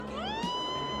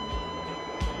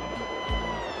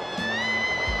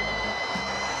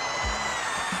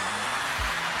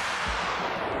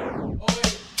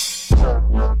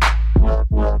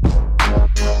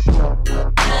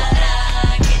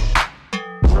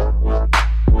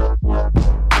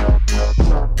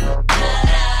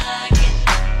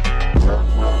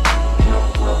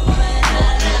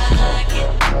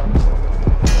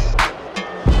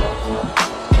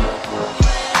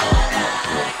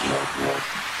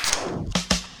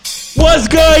What's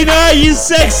going on, you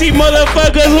sexy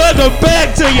motherfuckers? Welcome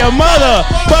back to your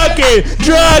motherfucking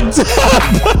Drug Talk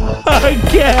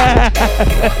Podcast.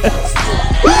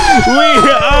 We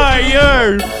are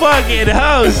your fucking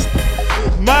host,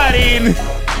 Martin.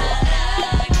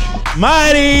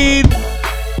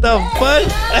 The fuck?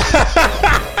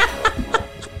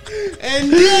 And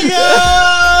Diego!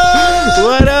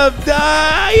 What up, dog?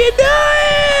 How you doing?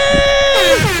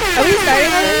 Are we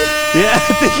starting already? Yeah, I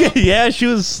think, yeah, she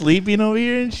was sleeping over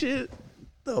here and shit.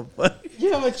 The fuck?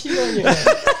 You have a cheat on your head.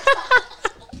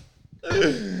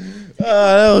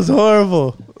 That was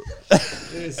horrible.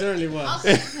 It certainly was.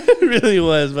 It really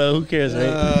was, but who cares,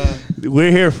 right?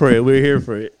 We're here for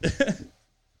it.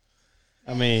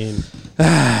 I mean,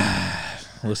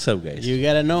 What's up, guys? you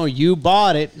gotta know you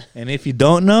bought it. And if you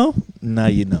don't know, now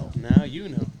you know. Now you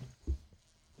know.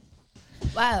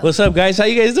 Wow. What's up, guys? How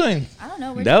you guys doing? I don't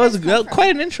know. Where That was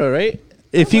quite an intro, right?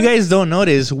 If you guys don't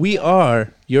notice, we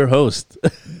are your host.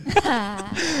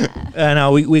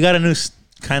 And we got a new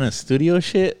kind of studio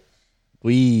shit.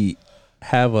 We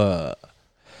have a...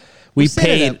 We set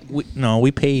it paid...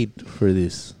 We paid for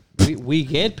this. We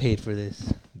get paid for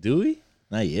this. Do we?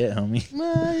 Not yet, homie.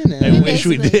 Well, you know. I We wish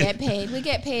we basically did. get paid. We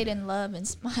get paid in love and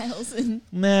smiles and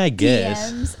Nah, I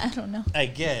guess. DMs. I don't know. I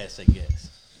guess.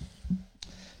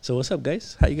 So what's up,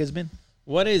 guys? How you guys been?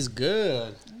 What is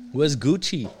good? What's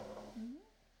Gucci?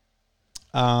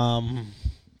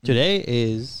 Today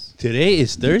is... Today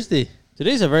is Thursday.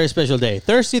 Today's a very special day.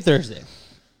 Thirsty Thursday.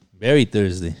 Very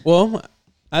Thursday. Well,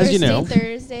 as you know...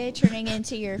 Thursday turning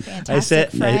into your I fantastic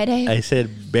said Friday. I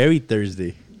said berry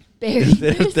Thursday. Berry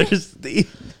Instead of Thursday. Thursday.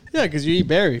 Yeah, because you eat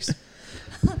berries.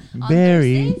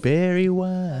 Berry, Thursdays? berry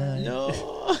wine.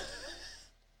 No.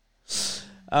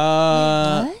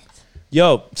 What?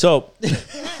 Yo, so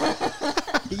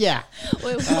Yeah.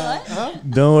 Wait, what?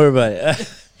 don't worry about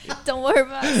it. Don't worry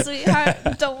about it, sweetheart.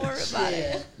 Don't worry about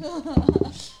it.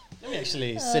 Let me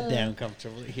actually sit down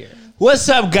comfortably here. What's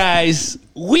up, guys?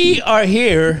 We are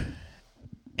here,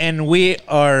 and we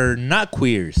are not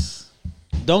queers.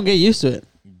 Don't get used to it.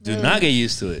 Do not get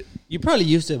used to it. You're probably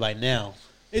used to it by now.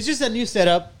 It's just a new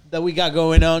setup that we got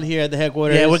going on here at the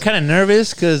headquarters. Yeah, we're kind of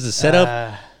nervous because the setup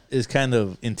Uh, is kind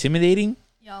of intimidating.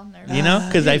 Y'all nervous? You know,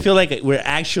 because I feel like we're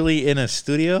actually in a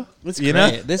studio. it's you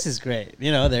great. know, This is great.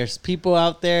 You know, there's people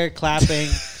out there clapping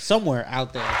somewhere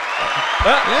out there.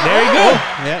 there you go.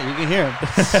 Yeah, you can hear them.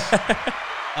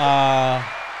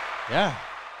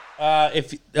 Yeah.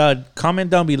 If comment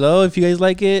down below if you guys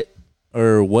like it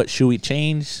or what should we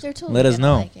change. They're totally Let us gonna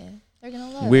know. Like it. They're gonna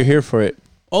love We're it. here for it.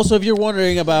 Also, if you're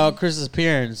wondering about Chris's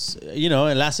appearance, you know,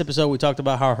 in last episode we talked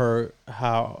about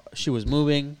how she was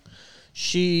moving.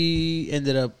 She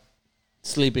ended up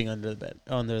sleeping under the bed,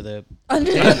 Under the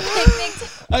picnic.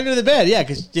 under the bed. Yeah,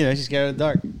 because you know she's scared of the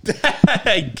dark.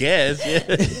 I guess. Yeah.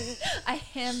 I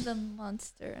am the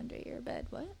monster under your bed.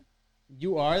 What?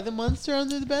 You are the monster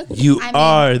under the bed. You I mean-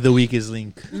 are the weakest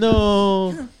link.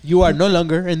 No, you are no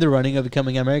longer in the running of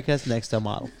becoming America's Next Top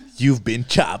Model. You've been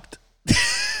chopped.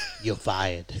 You're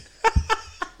fired.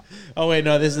 Oh wait,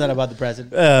 no, this is not about the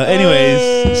president.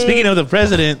 Anyways, speaking of the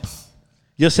president,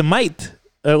 Yosemite.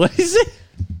 What is it?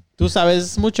 Tú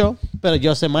sabes mucho, pero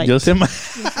yo sé más. Yosemite.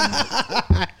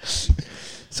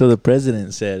 So the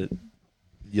president said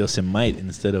Yosemite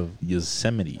instead of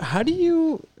Yosemite. How do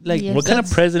you like? Yes. What kind of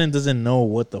that's- president doesn't know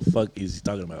what the fuck is he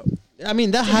talking about? I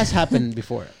mean, that has happened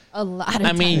before. A lot of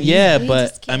I mean, times. yeah, We but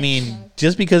just I can't mean, know.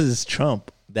 just because it's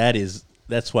Trump,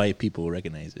 that's why people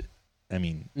recognize it. I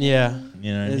mean, Yeah,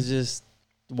 you know what I it's mean? just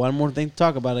one more thing to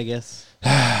talk about, I guess.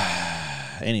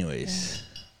 Anyways,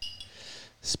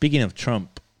 speaking of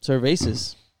Trump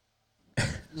Cervezas.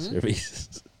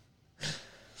 services,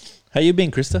 how you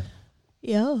been, Krista?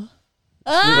 Yo.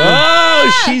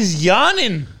 Oh, she's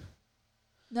yawning.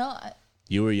 No,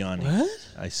 You were yawning. What?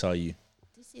 I saw you. do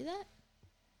you see that?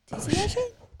 Do you see that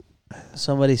shit?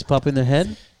 Somebody's popping their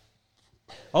head.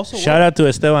 Also, Shout out to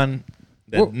Esteban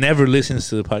that Whoa. never listens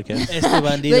to the podcast.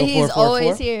 Esteban But he's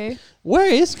always 444. here. Where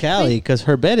is Callie? Because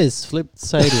her bed is flipped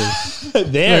sideways.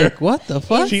 There. Like, what the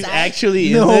fuck? She's Inside. actually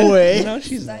No in there. way. No,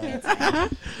 she's not.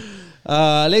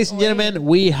 Ladies and gentlemen,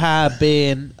 we have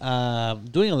been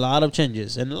doing a lot of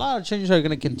changes, and a lot of changes are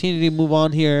going to continue to move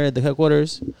on here at the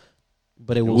headquarters,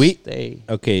 but it will stay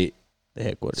Okay, the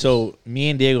headquarters. so me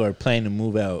and Diego are planning to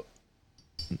move out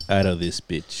of this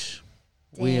bitch.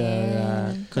 we are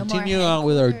Damn. continuing No more on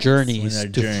with our headquarters. journeys With our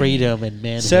to journey. freedom and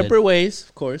manhood. Separate ways,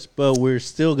 of course, but we're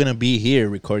still gonna be here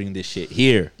recording this shit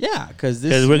here Yeah, because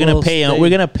we're gonna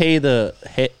pay the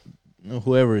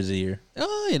whoever is here.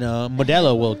 Oh, you know,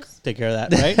 Modelo will take care of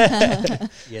that, right?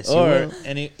 Yes, you Or will.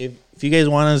 any if you guys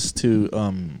want us to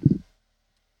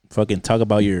fucking talk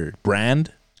about your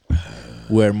brand,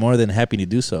 we're more than happy to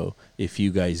do so. If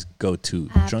you guys go to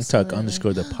Drunk Talk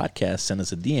 _ the podcast, send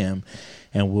us a DM,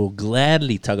 and we'll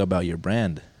gladly talk about your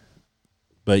brand.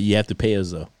 But you have to pay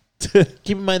us though.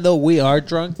 Keep in mind though, we are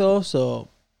drunk though, so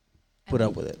put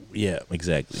up with it. Yeah,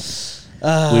 exactly.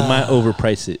 We might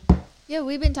overprice it. Yeah,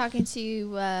 we've been talking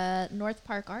to North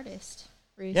Park artist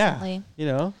recently. You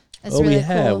know, That's really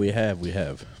cool. we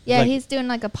have. Yeah, Like- he's doing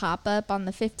like a pop up on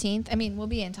the 15th. I mean, we'll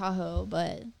be in Tahoe,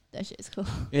 but that shit's cool.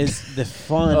 it's the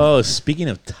fun. Oh, speaking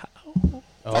of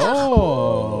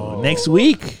next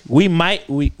week we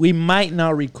might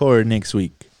not record next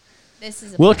week. This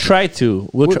is. We'll try to.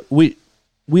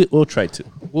 We'll try to.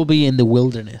 We'll be in the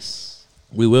wilderness.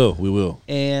 We will.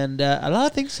 And a lot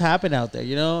of things happen out there.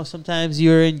 You know, sometimes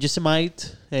you're in Yosemite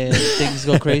and things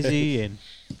go crazy, and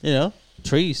you know,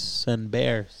 trees and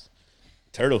bears.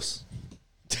 Turtles.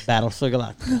 Battle for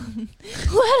Galactica.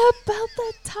 What about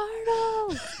the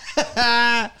turtle?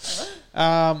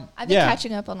 I've been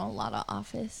catching up on a lot of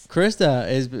Office. Krista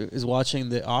is watching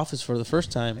The Office for the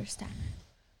first time, First time.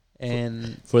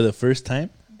 and For the first time?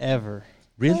 ever.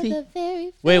 For Really? the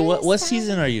very Wait, first what time.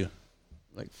 season are you?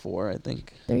 Like 4, I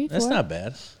think. 3, That's 4? not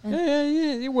bad.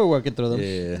 Yeah. We're working through them. Yeah.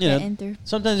 You know, Getting through.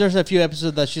 sometimes there's a few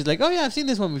episodes that she's like, "Oh yeah, I've seen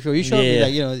this one before." You showed me Yeah.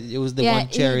 that. You know, it was the Yeah, one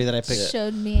cherry he that I picked.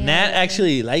 showed me. Nat everything.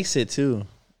 actually likes it too,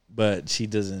 but she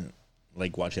doesn't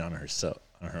like watch it on herself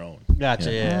on her own.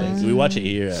 Gotcha. You know? Yeah. Like, we watch it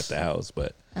here at the house,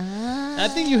 but I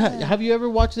think you have you ever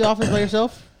watched The Office by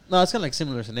yourself? No, it's kind of like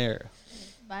similar scenario.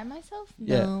 By myself?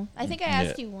 Yeah. No. I think I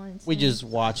asked you once. We and- just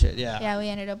watch it. Yeah. Yeah, we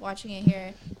ended up watching it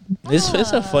here. it's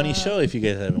a funny Ah. show if you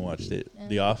guys haven't watched it. Yeah.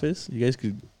 The Office. You guys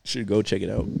should go check it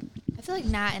out. I feel like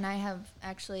Nat and I have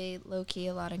actually low key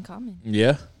a lot in common.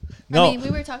 Yeah. No. I mean,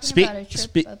 we were talking speak- about a trip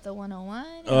speak- up the 101.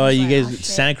 and Oh, I was you like, guys oh, shit.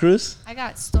 Santa Cruz? I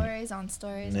got stories on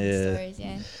stories on Yeah. stories. Yeah.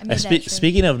 I made that trip.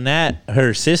 Speaking of Nat,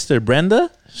 her sister Brenda,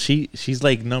 she's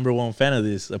like #1 fan of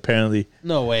this apparently.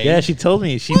 No way. Yeah, she told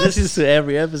me she listens to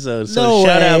every episode. So No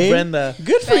shout out way. Brenda.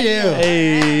 Good for you.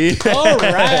 Hey. All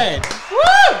right.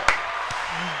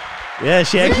 Yeah,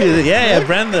 she actually. Yeah,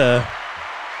 Brenda.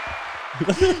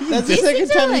 That's the These second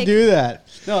things are time you like- do that.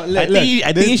 No,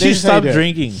 I think you should stop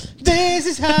drinking. This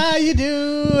is how you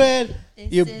do it.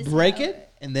 This You is break how- it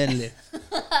and then live.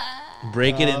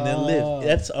 Break it and then Oh. live.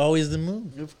 That's always the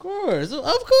move. Of course,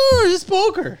 it's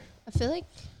poker. I feel like.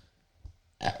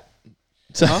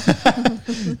 So,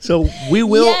 so we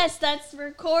will. Yes, that's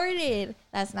recorded.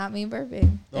 That's not me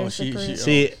burping. Oh, There's the she- proof.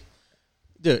 See,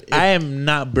 Dude, I am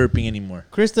not burping anymore.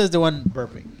 Krista's the one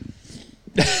burping.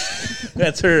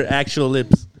 That's her actual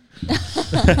lips.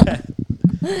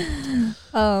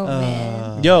 Oh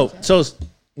man. Yo, so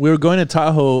we were going to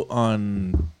Tahoe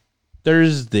on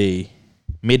Thursday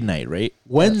midnight, right?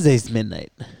 Wednesday's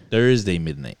midnight. Thursday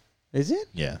midnight. Is it?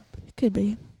 Yeah, Could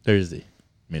be. Thursday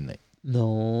midnight.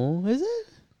 No, is it?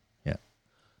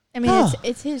 I mean, Huh.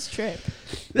 it's his trip.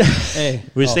 Hey,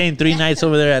 We're staying 3 nights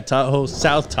over there at Tahoe,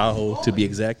 South Tahoe to be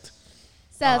exact.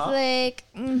 South Lake.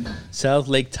 South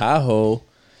Lake Tahoe,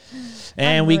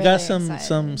 and I'm we got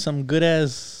really some good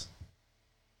ass.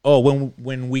 Oh,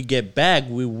 when we get back,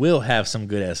 we will have some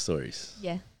good ass stories.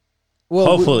 Yeah. Well,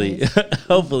 Hopefully,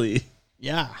 hopefully,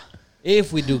 yeah.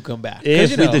 If we do come back,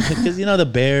 if you we know, do, because you know the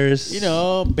Bears,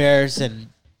 bears and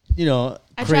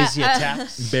crazy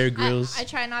attacks. Bear Grylls. I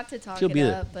try not to talk She'll it be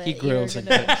there. up, but He grills you're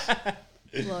and gonna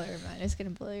blow your mind. It's gonna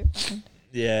blow your mind.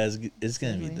 Yeah, it's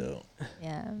gonna be Really? dope.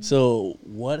 Yeah. So,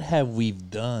 what have we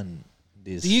done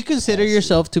this? Do you consider past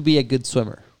yourself to be a good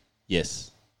swimmer? week?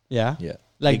 Yes. Yeah. Yeah.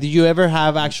 Like, did you ever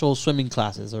have actual swimming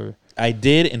classes, or I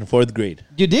did in 4th grade.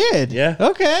 you did? Yeah.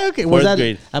 Okay. Fourth Was that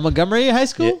grade. at Montgomery High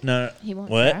School? Yeah, no, He won't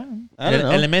what? drown. I don't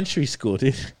know. Elementary school,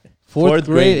 dude. Fourth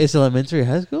grade is elementary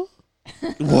high school.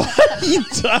 What are you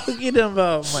talking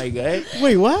about, my guy?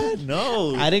 Wait, what?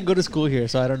 No. I didn't go to school here,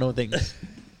 so I don't know things.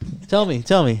 Tell me.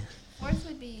 Fourth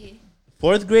would be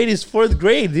 4th grade is 4th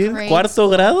grade, dude. Grade Cuarto school.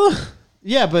 grado.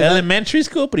 Yeah, but Elementary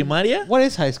school, primaria. what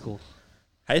is high school?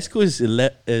 High school is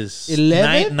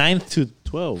 11? 9 to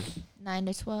 12. 9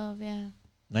 to 12. Yeah.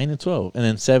 9 to 12, and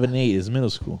then 7 8 is middle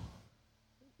school.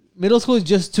 Middle school is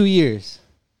just 2 years.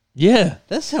 Yeah.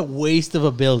 That's a waste of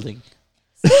a building.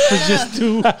 For just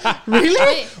 2. Really?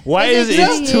 Wait, Why is it? it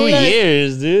It's 2 2 years?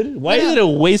 years, dude. Why is it a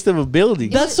waste of a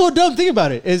building? That's so dumb. Think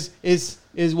about it.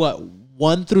 Is what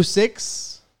 1 through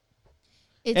 6,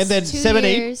 It's And then 2 7,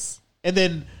 8? years and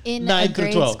then in 9 a through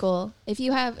grade 12. school. If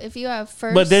you have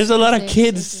first, But there's a lot of sixth,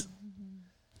 kids.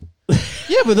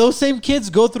 Yeah, but those same kids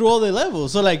go through all the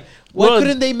levels. So like, why Well,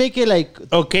 couldn't they make it like?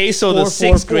 Okay, so 4, the 6th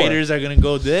 4, 4. graders are gonna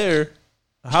go there.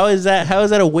 How is that? How is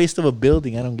that a waste of a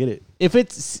building? I don't get it.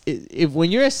 If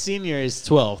when you're a senior, it's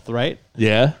 12th, right?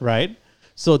 Yeah. Right.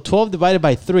 So 12 divided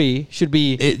by 3 should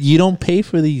be. You don't pay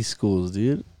for these schools,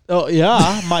 dude. Oh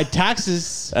yeah, my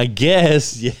taxes. I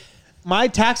guess. Yeah. My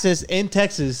taxes in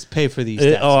Texas pay for these.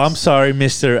 Taxes. I'm sorry,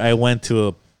 mister. I went to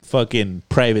a fucking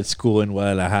private school in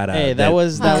Guadalajara. Hey, that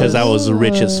was because I was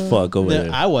rich as fuck over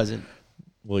there. I wasn't.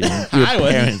 Well, your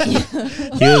parents.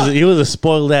 He was a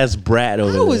spoiled ass brat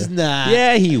over there. I was not.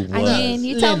 Yeah, he was. I mean,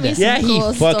 you tell me some yeah, he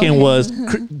cool fucking stories.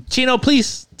 was. Chino,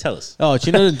 please tell us. Oh,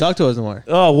 Chino didn't talk to us anymore.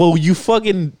 Oh well, you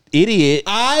fucking idiot.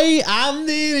 I'm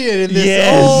the idiot in this.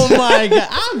 Yes. Oh my god,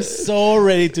 I'm so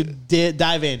ready to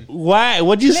dive in. Why?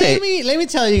 What'd you say? Let me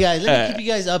tell you guys. Let me keep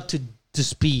you guys up to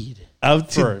speed. Up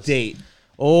to first. date.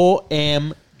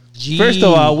 OMG. First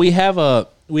of all, we have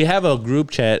a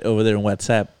group chat over there in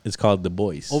WhatsApp. It's called The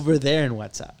Boys. over there in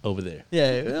WhatsApp. Over there.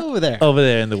 Yeah, over there. Over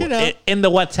there in the You know. in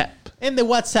the WhatsApp. In the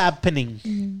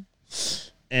WhatsApping.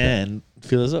 And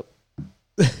fill us up.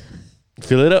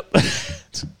 Fill it up.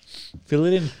 Fill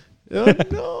it in. Oh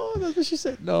no, that's what she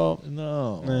said. No,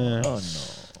 No. Nah. Oh no.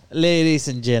 ladies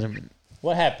and gentlemen.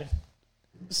 What happened?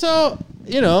 So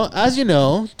as you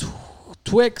know,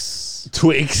 Twix.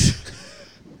 Twigs.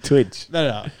 Twitch.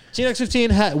 No. Chinox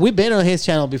 15. We've been on his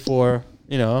channel before.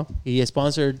 He has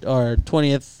sponsored our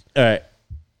 20th. All right.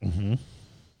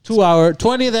 2-hour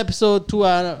 20th episode,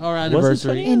 2-hour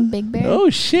anniversary. In Big Bear. Oh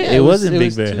shit! Yeah, it wasn't it Big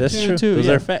was Bear. That's true. Those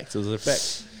yeah. are facts. Those are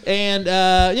facts. And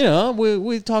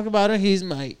we talk about it. He's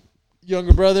my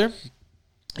younger brother.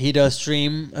 He does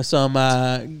stream some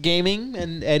gaming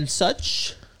and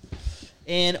such.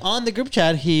 And on the group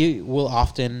chat, he will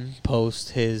often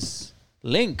post his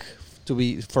link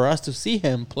for us to see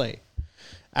him play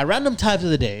at random times of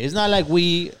the day. It's not like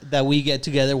we get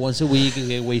together once a week and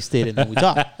get wasted and then we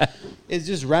talk. It's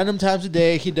just random times of the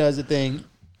day. He does a thing.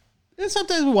 And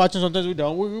sometimes we watch and sometimes we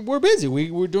don't. We're busy.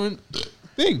 We're doing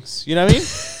things. You know what I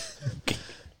mean?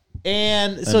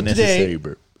 And so Unnecessary today,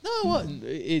 burp. no,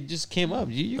 it just came up.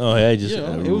 Oh yeah,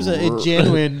 It was a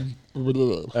genuine. All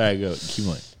right, go. Keep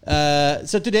going.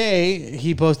 So today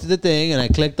he posted the thing, and I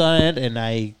clicked on it, and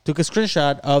I took a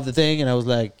screenshot of the thing, and I was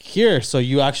like, "Here, so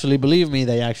you actually believe me?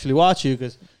 They actually watch you?"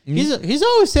 Because he's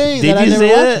always saying Did that I you never say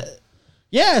watch that? it.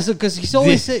 Yeah, so because he's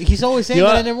always saying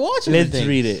that I never watch it. Let's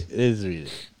read it. Let's read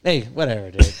it. Hey, whatever,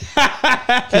 dude.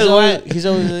 he's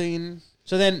always saying.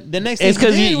 So then the next. It's thing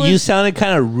because today you was- sounded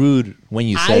kind of rude when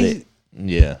you said it.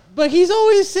 Yeah. But he's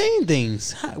always saying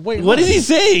things. Wait, What is he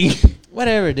saying?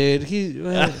 Whatever, dude.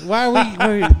 Why are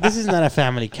we? This is not a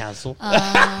family council.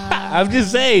 I'm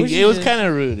just saying. What It you was did? kind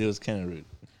of rude. It was kind of rude.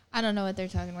 I don't know what they're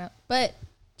talking about. But,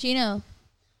 Gino,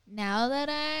 now that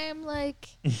I'm like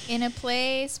in a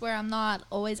place where I'm not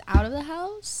always out of the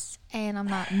house and I'm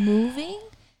not moving,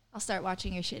 I'll start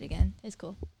watching your shit again. It's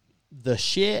cool. The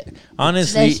shit.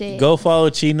 Honestly, That shit. go follow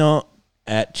Chino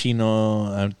at Chino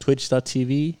on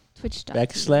twitch.tv Twitch.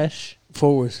 /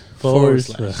 forward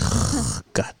slash.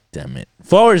 God damn it. /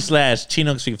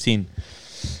 Chinox15.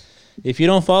 If you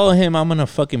don't follow him, I'm gonna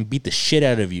fucking beat the shit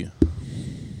out of you.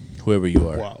 Whoever you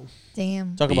are. Wow.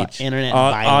 Damn. Talk about Bitch. internet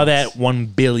all violence. that 1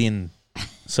 billion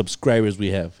subscribers we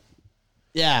have.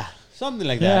 Yeah, something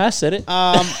like Yeah, I that. said it.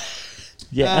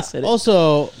 Yeah, I said it.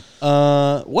 Also,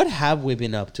 what have we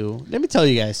been up to? Let me tell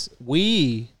you guys.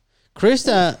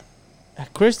 Krista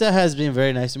has been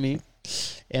very nice to me,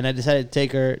 and I decided to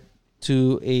take her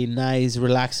to a nice,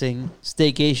 relaxing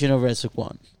staycation over at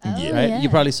Suquan. Oh, Right? yeah. You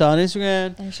probably saw on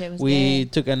Instagram. That shit was We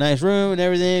good. took a nice room and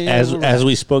everything. As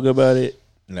we spoke about it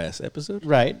last episode.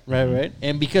 Right.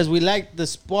 And because we liked the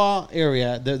spa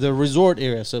area, the resort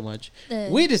area so much,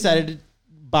 we decided to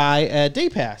buy a day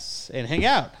pass and hang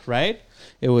out, right?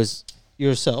 It was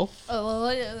yourself.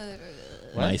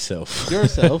 Myself.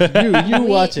 Yourself. you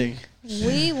watching.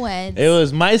 We went. It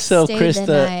was myself, Stayed the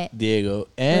Krista, night. Diego,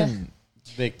 and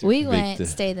Victor. We went, Victor.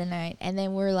 stayed the night, and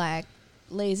then we're like,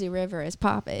 Lazy River is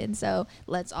popping, so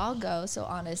let's all go. So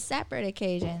on a separate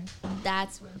occasion,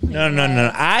 that's when we No.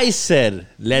 went. I said,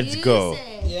 let's You go.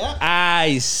 said, Yeah.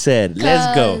 I said,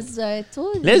 let's go. 'cause I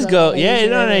told you Let's the go. Lazy Yeah,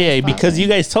 River yeah. is Because you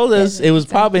popping. guys told us Yeah, it was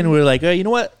exactly. popping. We were like, you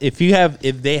know what? If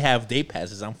they have day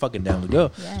passes, I'm fucking down to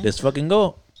go. Yeah. Let's fucking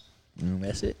go. And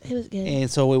that's it. It was good. And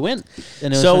so we went. And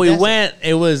it was So we fantastic. went.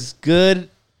 It was good.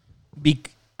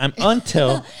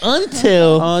 Until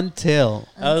Until.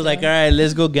 I was like, all right,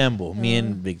 let's go gamble. Me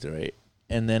and Victor, right?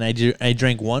 And then I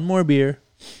drank one more beer,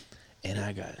 and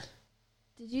I got.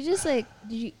 Did you just did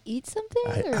you eat something?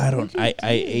 or I what don't. did you I do?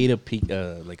 ate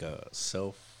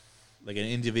like an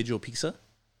individual pizza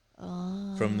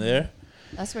Oh, from there.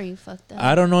 that's where you fucked up.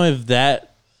 I don't know if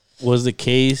that was the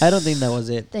case. I don't think that was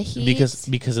it. The heat.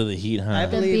 because of the heat, huh? I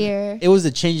the believe beer. it was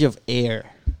a change of air.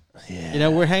 Yeah. You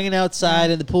know, we're hanging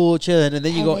outside in the pool, chilling, and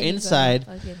then you And go then inside.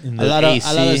 fucking In A the lot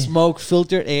AC. of smoke,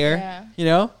 filtered air. Yeah. You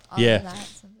know, all Yeah. of that,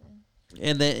 something.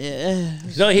 and then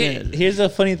So here's a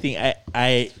funny thing.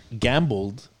 I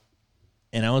gambled,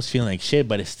 and I was feeling like shit,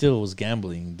 but I still was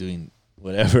gambling, doing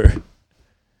whatever.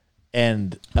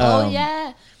 And Oh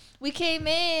yeah. We came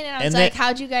in and I was and like, then-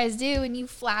 "How'd you guys do?" And you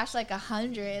flashed like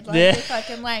 100. Like Yeah. you're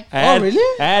fucking like, I had,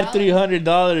 really? I had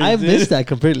 $300. I dude. missed that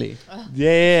completely.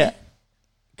 Yeah.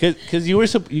 Cause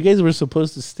you guys were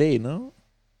supposed to stay, no?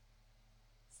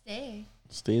 stay.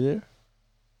 Stay there.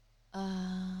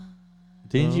 Uh,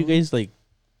 Didn't you guys like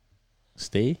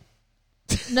stay?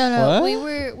 no.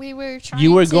 What? We were trying.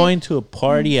 You were to, going to a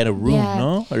party at a room, Yeah.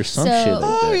 no, or some So- shit like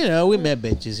Oh, that. you know, we met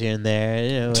bitches here and there.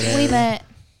 You know, whatever.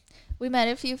 We met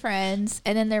a few friends,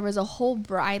 and then there was a whole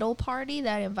bridal party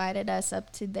that invited us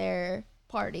up to their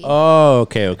party. Oh,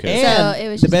 okay. And So it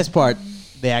was the just- best part,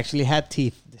 they actually had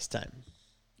teeth this time.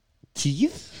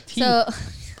 Teeth? So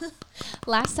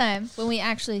last time when we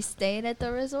actually stayed at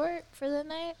the resort for the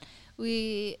night,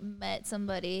 we met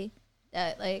somebody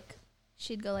that like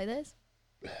she'd go like this.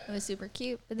 It was super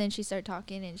cute, but then she started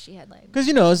talking and she had like Because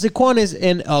you know, Zaquan is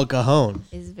in El Cajon,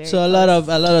 is very so a lot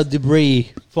of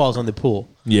debris falls on the pool.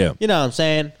 Yeah. You know what I'm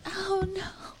saying? oh no.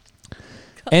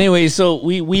 Anyway, so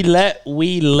we left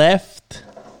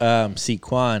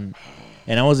Siquan,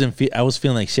 and I was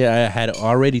feeling like shit. I had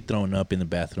already thrown up in the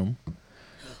bathroom.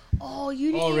 Oh,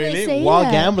 you didn't even say While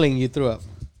that. gambling, you threw up.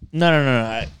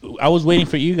 No. I was waiting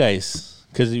for you guys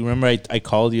because you remember I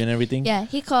called you and everything. Yeah,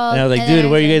 he called. And I was like, then dude,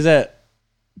 where are you guys at?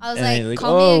 I was and like, then like,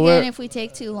 call oh, me where- again if we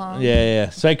take too long. Yeah.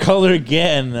 So I called her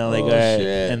again. And I'm like, Oh, all right.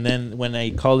 shit. And then when I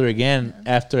called her again,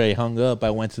 after I hung up, I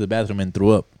went to the bathroom and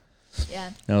threw up. Yeah.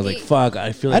 And I was like, He- fuck,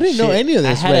 I feel I like didn't know shit. any of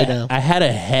this I had right a- now. I had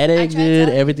a headache, I tried dude.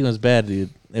 telling- Everything was bad, dude.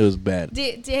 It was bad.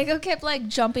 Diego kept like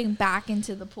jumping back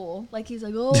into the pool, like he's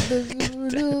like,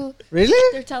 oh,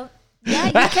 Really? they're telling. Yeah,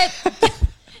 you kept.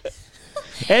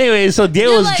 Anyway, so Diego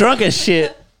You're was like- drunk as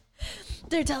shit.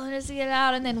 They're telling us to get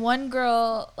out, and then one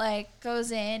girl like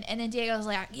goes in, and then Diego's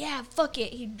like, "Yeah, fuck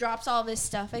it." He drops all of his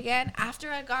stuff again. After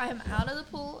I got him out of the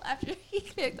pool, after he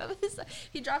picked up his stuff,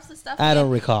 he drops the stuff. I again,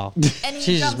 don't recall. and he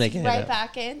She's just jumps making it right up.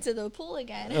 back into the pool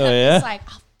again. Oh, I'm yeah? just like,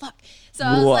 oh fuck. So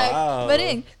I was Wow. like, "But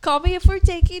in, call me if we're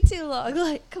taking too long."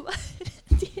 Like, come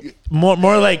on.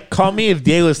 More like, call me if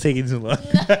Diego's taking too long.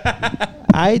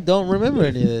 I don't remember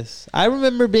any of this. I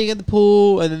remember being at the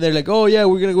pool, and then they're like, "Oh yeah,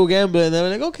 we're gonna go gamble," and then we're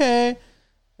like, "Okay,"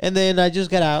 and then I just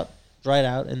got out, dried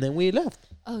out, and then we left.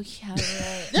 Oh yeah,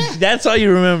 right. That's all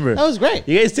you remember. That was great.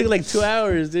 You guys took like 2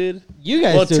 hours, dude. You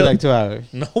guys Well, took till- like 2 hours.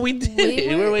 No, we didn't. We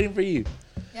We were were- waiting for you.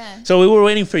 Yeah. So we were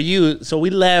waiting for you. So we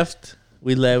left.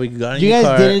 We left. We got in You your guys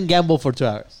car. didn't gamble for 2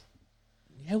 hours.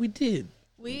 Yeah, we did.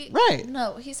 We Right.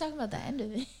 No, he's talking about the end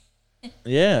of it.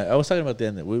 Yeah, I was talking about the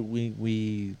end.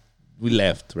 We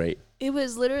left, right? It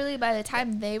was literally by the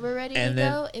time they were ready And to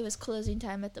then- go, it was closing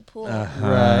time at the pool.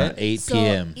 Right. 8 So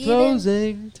p.m. even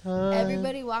Closing time.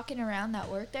 everybody walking around that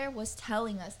worked there was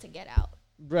telling us to get out,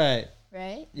 Right.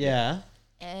 right? Yeah.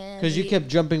 And Because you we- kept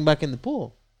jumping back in the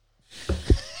pool.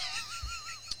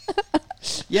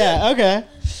 Yeah. Okay.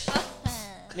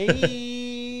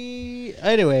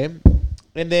 Anyway,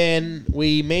 and then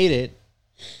we made it.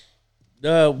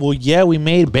 Well, yeah, we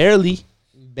made barely.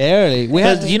 Barely. We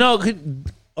had Because, you know,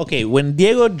 okay, when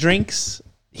Diego drinks,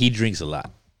 he drinks a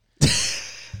lot. what?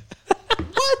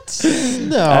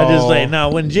 No. I just like, no,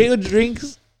 when Diego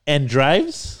drinks and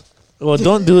drives, well,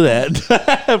 don't do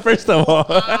that. First of all.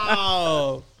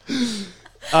 Wow.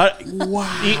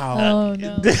 Wow. Oh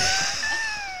no!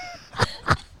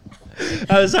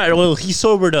 I'm sorry. Well, he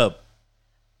sobered up.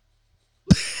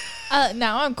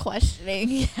 Now I'm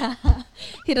questioning. Yeah,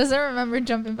 he doesn't remember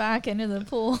jumping back into the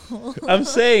pool. I'm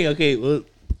saying, okay, well,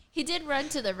 He did run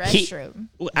to the restroom.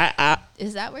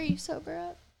 Is that where you sober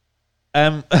up?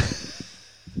 I'm.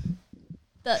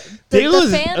 The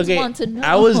Diego's- fans want to know.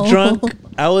 I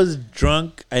was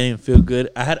drunk. I didn't feel good.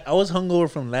 I was hungover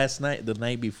from last night, the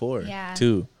night before, Yeah.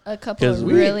 too. A couple 'Cause of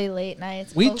we- really late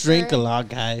nights. We Poker. drink a lot,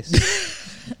 guys.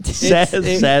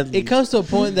 Sadly. It comes to a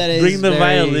point that it's Bring the very-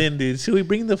 violin, dude. Should we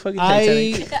bring the fucking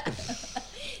Titanic?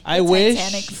 I wish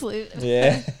Titanic flute.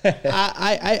 Yeah.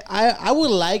 I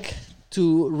would like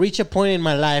to reach a point in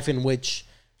my life in which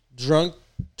drunk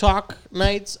talk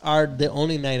nights are the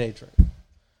only night I drink.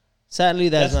 Sadly,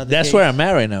 that's not the That's case. where I'm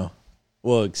at right now.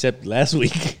 Well, except last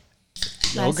week.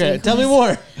 Last Okay, week tell me was-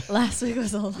 more. Last week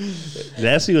was a lot.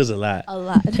 Last week was a lot. A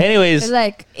lot. It Anyways, was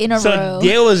like in a so row.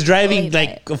 Diego was driving late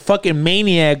like a fucking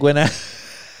maniac when I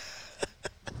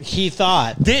He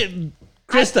thought. did.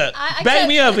 Krista, I back kept-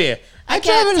 me up here. I kept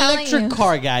drive an telling electric you.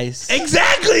 car, guys.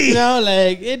 Exactly. You know,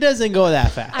 like it doesn't go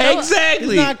that fast. I don't-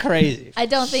 Exactly. It's not crazy. I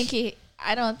don't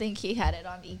think he had it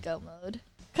on eco mode.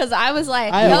 Cause I was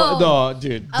like, No,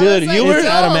 dude. I was Dude, like, you were "Yo,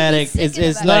 automatic. he's It's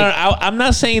thinking No, about no, it." I'm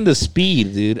not saying the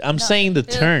speed, dude. I'm saying the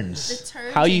the turns.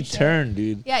 turns How you and shit. turn,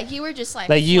 dude. Yeah, you were just like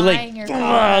You flying your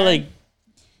car. like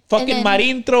fucking then-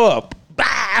 Marin throw up.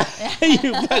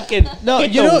 You fucking No,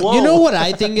 hit you the know, you know wall. what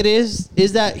I think it is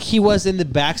that he was in the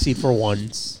backseat for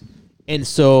once, and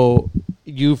so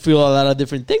you feel a lot of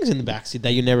different things in the backseat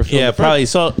that you never feel. in Yeah, the front. probably.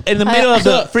 So in the middle of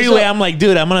the so- freeway, so- I'm like,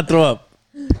 dude, I'm gonna throw up.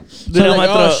 Dude, So I'm like,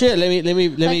 gonna throw oh up. shit, let me.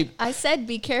 Like, I said,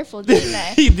 be careful, didn't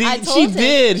I? He did, I she told him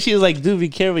did. She was like, dude, be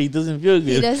careful. He doesn't feel he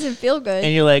good. doesn't feel good,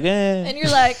 And you're like, and you're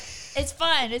like, it's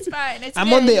fine, it's fine, it's. I'm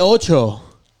good. on the Ocho,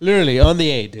 literally on the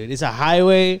 8, dude. It's a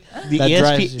highway. the that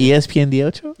drives you. ESPN the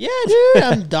Ocho? Yeah, dude.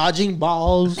 I'm dodging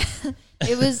balls.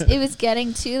 It was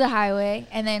getting to the highway,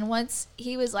 and then once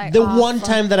he was like, The "Oh, one fuck."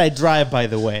 time that I drive, by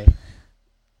the way.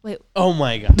 Wait, Oh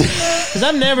my god. Because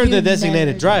I'm never the You designated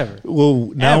never- driver.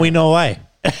 Well, now Ever. we know why.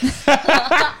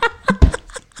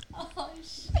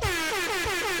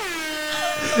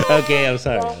 Okay, I'm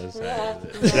sorry.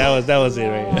 That was it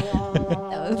right here.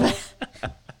 that was-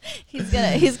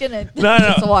 he's gonna No,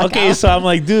 just no. walk Okay, out. so I'm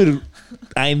like, dude,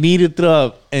 I need to throw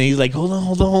up. And he's like, hold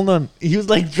on. He was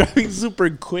like driving super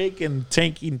quick and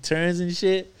taking turns and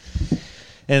shit.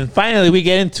 And finally, we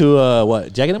get into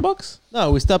what? Jack in the Box?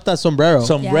 No, we stopped at Sombrero.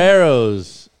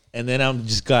 Sombreros. And then I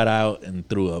just got out and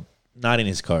threw up. Not in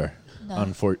his car.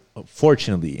 No.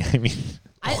 Fortunately, I mean,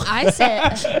 I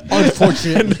said,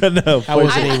 Unfortunately, no. I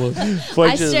wasn't I- able.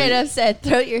 I straight up said,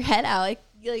 throw your head out, like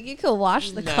you could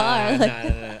wash the car. Like,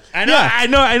 I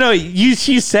know, I know.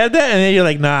 She said that, and then you're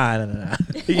like, nah.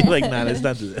 You're like, nah, let's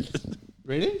not do that.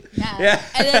 Really? Yeah.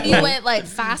 And then you went like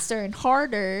faster and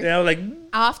harder And I was like,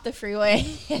 off the freeway.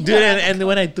 dude, and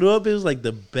when I threw up, it was like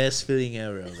the best feeling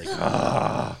ever. I was like,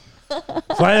 ah,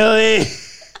 finally.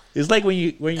 It's like when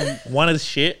you wanted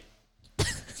shit.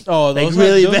 Oh, Like, those,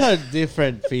 really those bad. are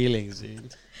different feelings,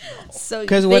 dude. So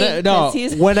Because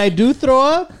when I do throw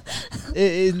up,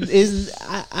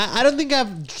 I don't think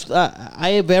I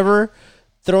have ever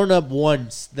thrown up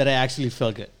once that I actually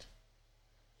felt good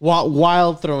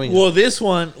while throwing. up. Well, this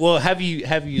one. Well, have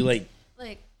you like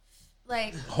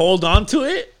hold on to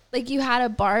it? you had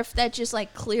a barf that just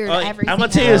like cleared Oh, everything. I'm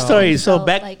gonna tell you a out story. and So felt,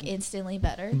 back- like instantly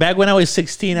better. Back when I was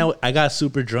 16, I got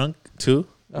super drunk too.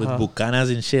 With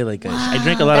bucanas and shit. Like I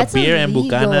drank a lot of that's beer and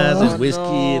illegal. bucanas Oh, and whiskey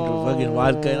and no. fucking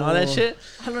vodka and all that shit.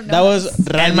 I don't know. That was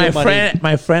And Radio Marin.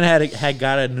 my friend had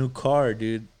got a new car,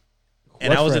 dude. And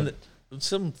What I was friend? in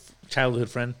some childhood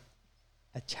friend.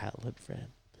 A childhood friend.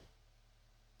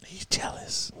 He's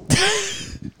jealous.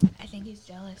 I think he's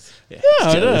jealous. Yeah,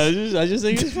 Yeah, I just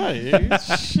think it's funny.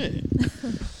 Shit.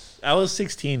 I was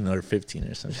 16 or 15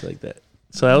 or something like that.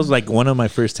 So that was like one of my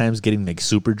first times getting like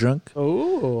super drunk.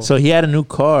 Oh. So he had a new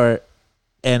car,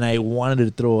 and I wanted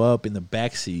to throw up in the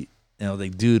back seat. And I was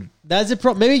like, dude, That's a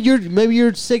problem. Maybe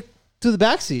you're sick to the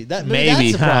backseat. maybe.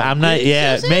 that's the problem. I'm not. You see what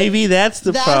Yeah, I'm saying? maybe that's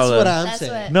the That's problem. what I'm That's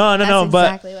saying. what. No, that's but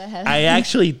exactly what happened. I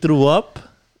actually threw up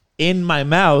in my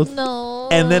mouth, no.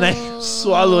 and then I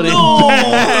swallowed it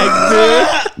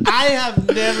back, I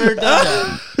have never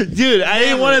done dude. Dude, I didn't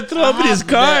Never. want to throw up in his have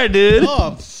car, never- dude.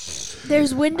 Oh,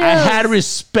 There's windows. I had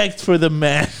respect for the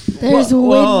man. There's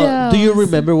well, windows. do you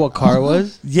remember what car it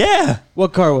was? Yeah,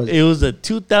 What car was it? it was a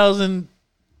 2000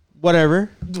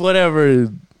 Whatever.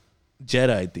 whatever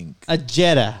Jetta, I think. A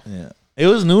Jetta. Yeah, it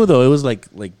was new though. It was like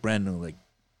brand new. Like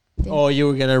Oh, you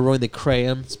were gonna ruin the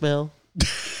crayon smell?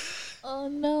 Oh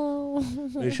no.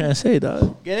 what are you trying to say,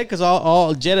 dog? Get it? Because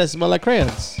all Jettas smell like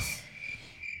crayons.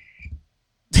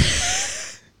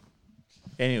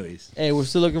 Anyways, Hey, we're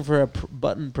still looking for a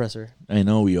button presser. I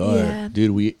know we are, Yeah.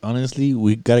 dude. We honestly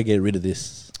gotta get rid of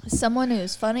this. Someone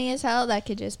who's funny as hell that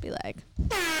could just be like,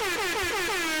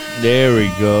 There we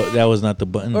go. That was not the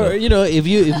button. Or though. you know, if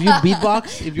you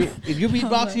beatbox, if you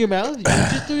beatbox in your mouth, you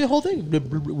just do the whole thing.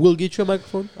 We'll get you a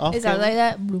microphone. Off is that camera. like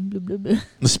that? Bloom, bloom, bloom,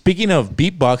 bloom. Speaking of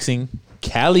beatboxing,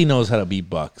 Callie knows how to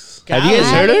beatbox. Have you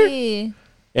guys heard her? Hey.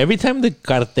 Every time the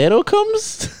cartero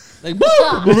comes, Like,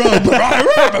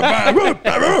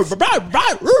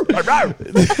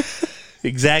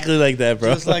 exactly like that,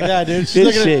 bro. just like that, dude.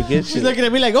 Good shit, good She's shit. looking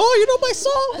at me like, "Oh, you know my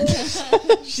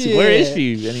song." Shit. Where is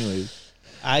she, anyways?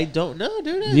 I don't know,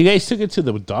 dude. You guys took it to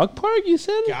the dog park, you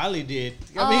said? Kali did.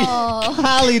 I mean, Oh.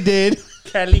 Kali did.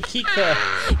 Callie Kika.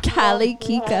 Kali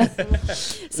Kika.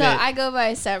 So Yeah. I go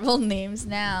by several names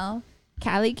now.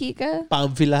 Kali Kika.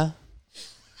 Pamphila.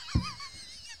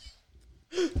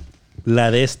 La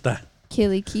de esta.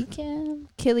 Killy Keycam.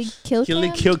 Killy Kill Killy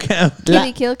Cam. Kill Cam.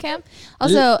 Killy Kill Cam.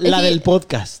 Also, La del if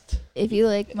podcast. you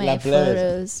like my La plebes.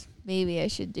 photos, maybe I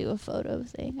should do a photo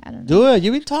thing. I don't know. Do it.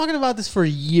 You've been talking about this for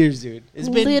years, dude. It's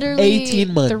been Literally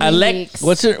 18 months. 3 weeks.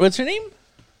 What's her name?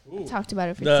 Talked about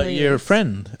it for 3 Your weeks.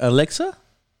 friend Alexis.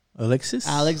 Alex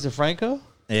DeFranco?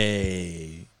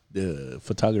 Hey, the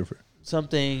photographer.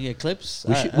 Something Eclipse?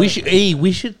 We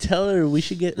should tell her. We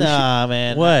should get. Nah,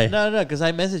 man. Why? No, because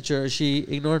I messaged her. She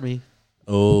ignored me.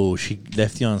 Oh, she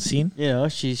left you on scene. You know,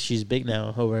 she's big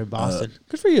now over in Boston.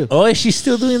 Good for you. Oh, is she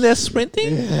still doing that Sprint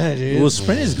thing? Yeah, dude. Well,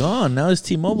 Sprint is gone. Now it's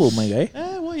T-Mobile, my guy.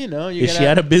 Well, you know, you Is she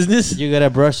out of business? you gotta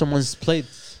brush someone's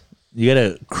plates, You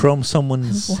gotta chrome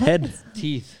someone's What? head,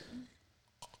 teeth,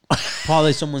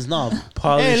 polish someone's knob.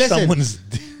 polish Hey, listen. someone's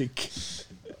dick.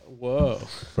 Whoa.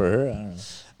 For her, I don't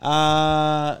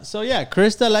know. So yeah,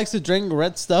 Krista likes to drink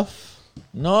red stuff.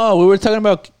 No, we were talking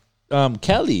about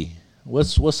Cali.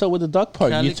 What's up with the dog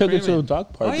park? Cali You took her to a Creamery.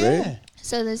 dog park, Oh right? yeah.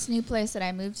 So this new place that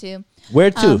I moved to, Where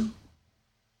to?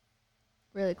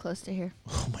 really close to here.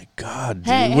 Oh my god, dude.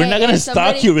 Hey, We're hey, not gonna if stalk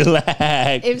somebody- you.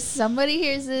 Relax. If somebody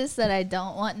hears this, that I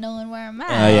don't want knowing where I'm Oh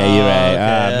at. yeah, you're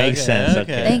right. Okay, Makes okay, sense. okay.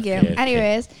 Okay. Thank you. okay, okay.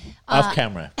 Anyways, Off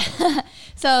camera.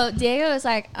 so Diego was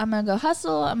like, "I'm gonna go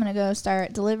hustle. I'm gonna go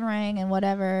start delivering and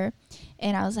whatever."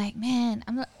 And I was like, "Man,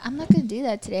 I'm not gonna do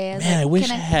that today." I was Man, like, I wish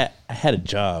 "Can I had a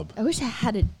job. I wish I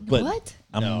had a But- what?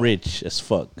 I'm No. rich as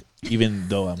fuck, even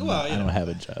though Well, I you don't know. have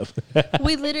a job.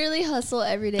 We literally hustle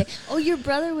every day. Oh, your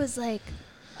brother was like,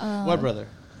 What brother?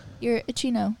 Your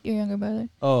Chino, your younger brother.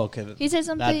 Oh, okay. He said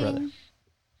That brother. something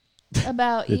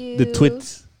about you. The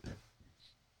twits.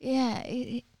 Yeah.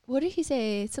 What did he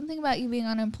say? Something about you being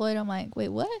unemployed. I'm like, wait,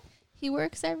 what? He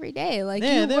works every day. Like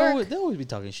Yeah, you work. they always be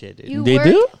talking shit, dude. You They work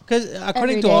do? Because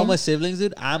according every to all day. my siblings,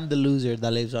 dude, I'm the loser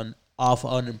that lives off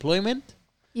unemployment.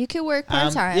 You could work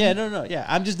part time. Yeah, no, yeah.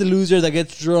 I'm just the loser that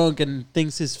gets drunk and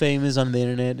thinks he's famous on the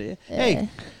internet. Hey,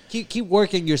 keep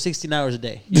working your 16 hours a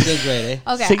day. You're doing great,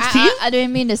 eh? Okay. 16? I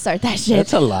didn't mean to start that shit.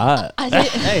 That's a lot. I did,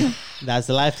 Hey, that's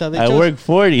the lifestyle they I chose. work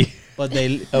 40 But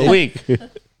they a week.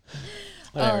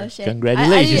 whatever. oh shit!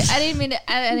 Congratulations. I didn't mean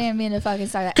to. I didn't mean to fucking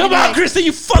start that. Come on, Anyway, Krista,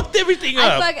 you fucked everything I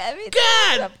up. fuck everything.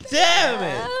 God up. damn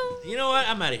it. You know what?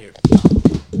 I'm out of here.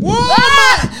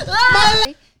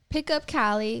 Pick up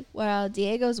Cali while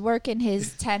Diego's working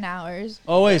his 10 hours.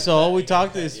 Oh wait, so all we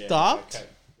talked is stopped.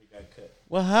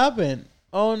 What happened?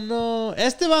 Oh no,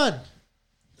 Esteban.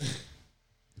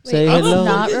 Say Wait, it's hello.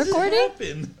 not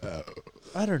recording?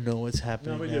 I don't know what's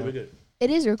happening. now. good. It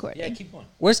is recording. Yeah, keep going.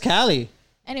 Where's Callie?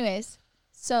 Anyways,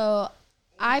 so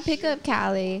I pick up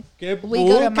Cali. Get We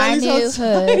go to bored, my Callie's new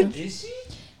outside. hood.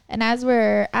 And as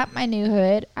we're at my new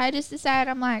hood, I just decided,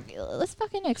 I'm like, let's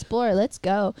fucking explore. Let's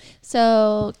go.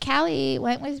 So Callie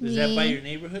went with me. Is that by your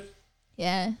neighborhood?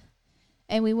 Yeah.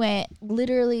 And we went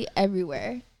literally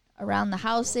everywhere. Around the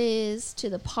houses, to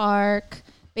the park,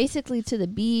 basically to the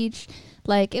beach.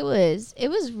 Like it was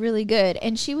really good.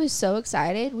 And she was so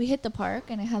excited. We hit the park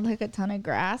and it had like a ton of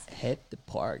grass. Hit the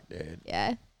park, dude.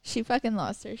 Yeah. She fucking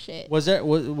lost her shit. Was there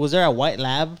a white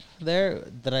lab there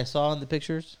that I saw in the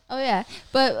pictures? Oh yeah.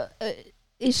 But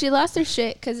she lost her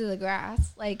shit because of the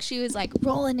grass. Like she was like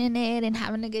rolling in it and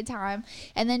having a good time.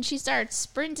 And then she starts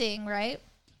sprinting, right?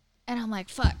 And I'm like,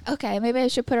 fuck, okay, maybe I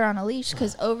should put her on a leash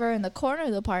because over in the corner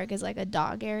of the park is like a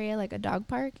dog area, like a dog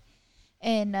park.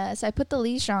 And so I put the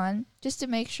leash on just to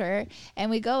make sure. And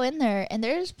we go in there and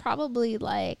there's probably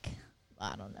like,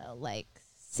 I don't know, like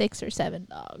 6 or 7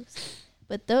 dogs.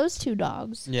 But those 2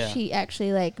 dogs, Yeah. she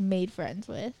actually like made friends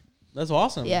with. That's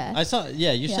awesome. Yeah. I saw.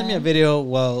 Yeah, you sent me Yeah. a video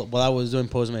while I was doing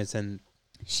Postmates, and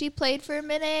She played for a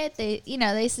minute. They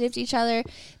sniffed each other.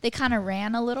 They kind of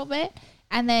ran a little bit.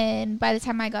 And then by the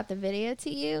time I got the video to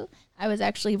you, I was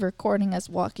actually recording us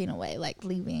walking away, like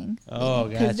leaving. Oh,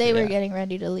 Because they gotcha, were yeah. getting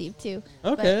ready to leave too.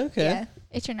 Okay, okay. Yeah,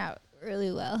 it turned out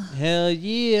really well. hell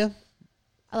yeah.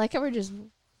 I like how we're just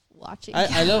watching.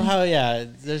 I love how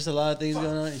there's a lot of things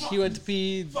going on. She went to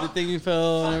pee, the thing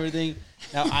fell and everything.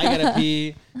 Now I gotta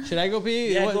pee. Should I go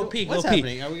pee? Yeah, What- go pee. What's Go pee.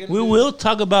 happening? Are we gonna We do- will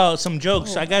talk about some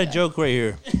jokes. I got a joke right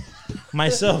here.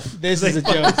 Myself. This is a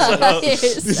joke. This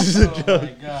is Oh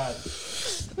my god.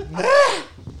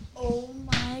 Oh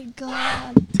my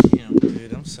god. Damn,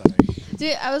 dude, I'm sorry.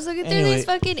 Dude, I was looking through Anyway. these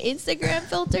fucking Instagram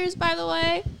filters, by the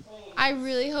way. I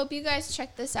really hope you guys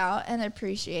check this out and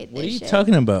appreciate this What are you shit.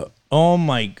 talking about? Oh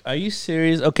my, are you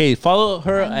serious? Okay, follow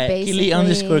her I'm at basically-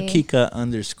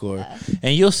 Kili_Kika_,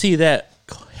 and you'll see that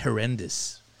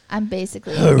horrendous. I'm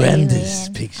basically Horrendous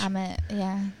alien. picture. I'm a,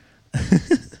 yeah.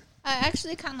 I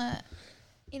actually kind of,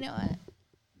 you know what?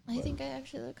 I think I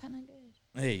actually look kind of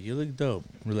good. Hey, you look dope.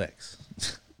 Relax.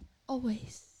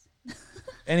 Always.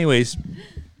 Anyways,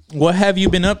 what have you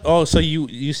been up? Oh, so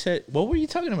you said, what were you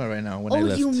talking about right now when I Oh,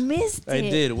 left? you missed it. I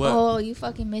did. What? Oh, you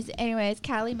fucking missed it. Anyways,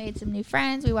 Callie made some new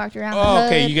friends. We walked around. Oh, the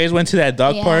okay. hood. You guys went to that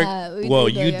dog park. We Well,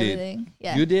 did you like did. everything.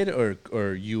 Yeah. You did,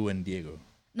 or you and Diego.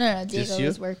 No, Just Diego you?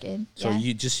 was working. So Yeah.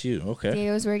 you. Okay.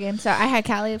 Diego was working. So I had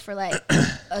Callie for like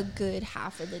a good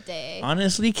half of the day.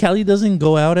 Honestly, Callie doesn't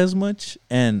go out as much,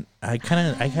 and I kind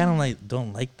of like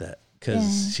don't like that because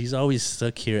Yeah. she's always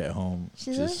stuck here at home.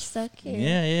 She's always stuck here.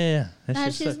 Yeah. That Nah,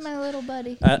 shit she's sucks. my little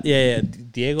buddy. Yeah.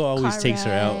 Diego always Car takes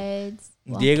her out. rides,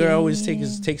 Diego always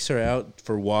walking. takes her out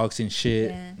for walks and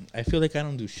shit. Yeah. I feel like I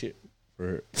don't do shit for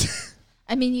her.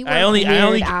 I mean, you work I only-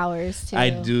 weird hours too. I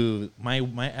do. My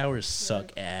hours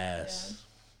suck ass.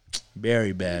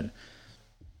 Very bad.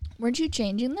 Weren't you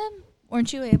changing them?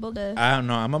 Weren't you able to? I don't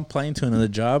know. I'm applying to another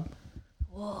job.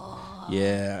 Whoa.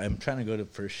 Yeah, I'm trying to go to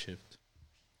first shift.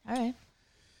 All right.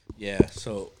 Yeah,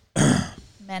 so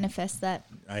Manifest that.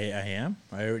 I am.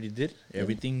 I already did.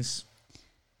 Everything's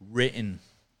written.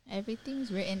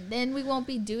 Everything's written. Then we won't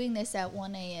be doing this at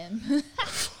 1 a.m.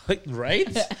 Right?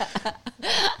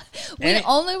 We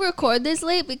only record this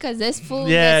late because this fool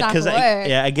Yeah, gets off because work.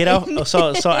 I get off.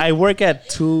 So I work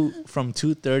at from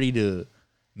 2:30 to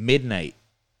midnight,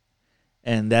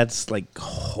 and that's like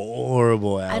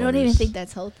horrible hours. I don't even think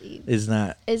that's healthy. it's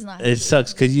not. It's not. It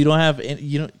sucks because you don't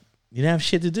have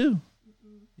shit to do.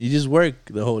 You just work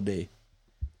the whole day.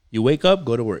 You wake up,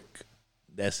 go to work.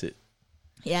 That's it.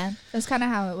 Yeah, that's kind of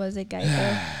how it was at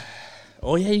Geico.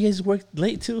 Oh yeah, you guys worked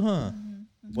late too, huh?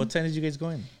 Mm-hmm. What time did you guys go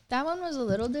in? That one was a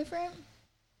little different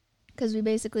because we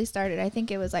basically started. I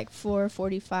think it was like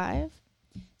 4:45,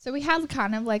 so we had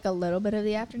kind of like a little bit of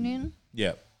the afternoon,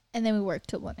 Yeah, and then we worked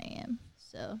till 1 a.m.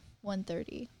 So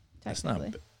 1:30. that's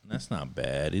not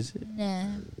bad, is it? Nah.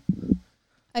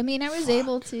 I mean, I was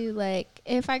able to, like,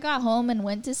 if I got home and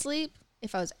went to sleep,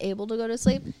 if I was able to go to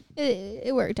sleep,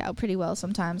 it worked out pretty well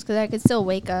sometimes because I could still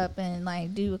wake up and,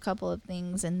 like, do a couple of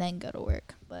things and then go to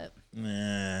work. But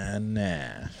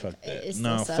Nah, fuck that. It still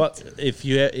No, fuck. sucked. If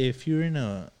you're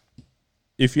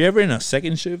ever in a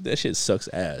second shift, that shit sucks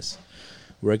ass.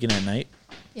 Working at night,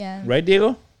 yeah. right,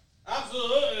 Diego?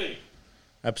 Absolutely.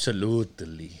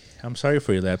 Absolutely. I'm sorry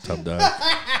for your laptop, dog.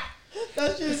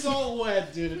 That shit's so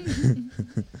wet, dude.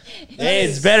 Hey,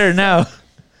 it's better now.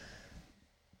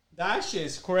 That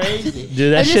shit's crazy.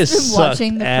 Dude, that I've shit just been sucked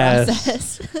watching the ass.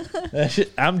 process. That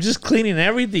shit, I'm just cleaning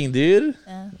everything, dude.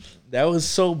 Yeah. That was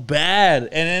so bad.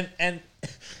 And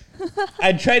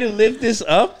I tried to lift this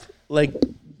up like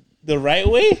the right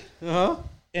way, Uh-huh.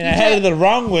 and I had it the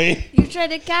wrong way. You tried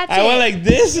to catch it. I went like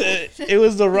this. It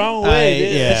was the wrong way.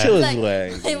 Dude. yeah. That shit was like,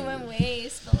 whack. it went way.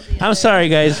 Spilled the I'm other. sorry,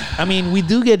 guys. I mean, we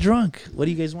do get drunk. What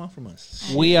do you guys want from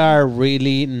us? We are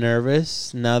really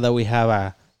nervous now that we have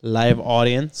a live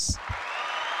audience.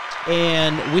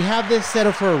 And we have this set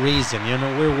up for a reason. You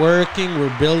know, we're working,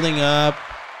 we're building up.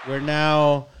 We're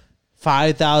now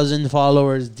 5,000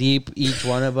 followers deep, each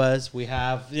one of us. We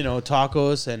have,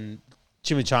 tacos and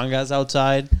chimichangas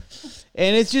outside.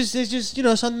 And it's just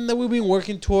something that we've been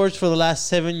working towards for the last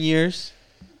 7 years.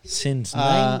 Since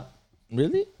Uh,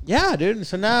 really? Yeah, dude.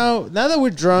 So now that we're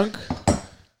drunk,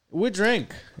 we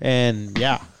drink. And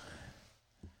yeah.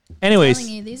 I'm Anyways,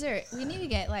 telling you, we need to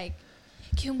get like,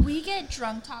 can we get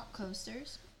drunk talk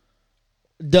coasters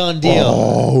Done deal.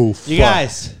 oh, You fuck.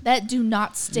 guys, that do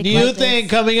not stick? new like thing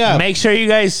this? coming up. Make sure you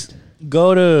guys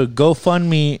go to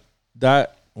GoFundMe.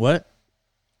 What?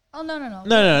 Oh no.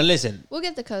 No, listen. We'll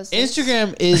get the coasters.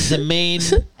 Instagram is the main.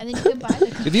 And then you can buy the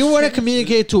coasters. If you want to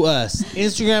communicate to us,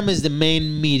 Instagram is the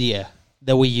main media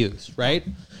that we use, right?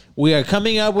 We are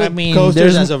coming up with coasters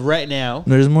there's- as of right now.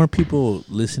 There's more people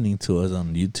listening to us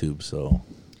on YouTube, so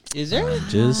Is there?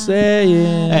 just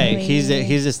saying. Hey, he's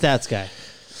a stats guy.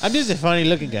 I'm just a funny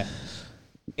looking guy.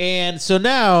 And so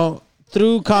now,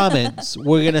 through comments,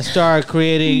 we're going to start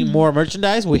creating more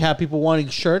merchandise. We have people wanting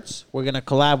shirts. We're going to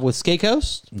collab with Skate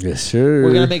Coast. Yes, sir.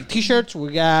 We're going to make t-shirts.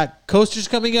 We got coasters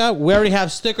coming up. We already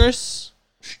have stickers.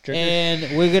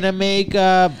 And we're going to make...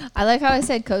 I like how I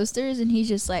said coasters, and he's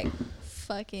just like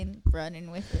fucking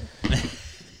running with it.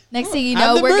 Next thing you I'm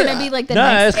know, the we're bird. gonna be like the No,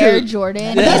 next that's Air good.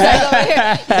 Jordan. He's like over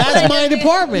here. That's my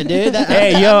department, dude.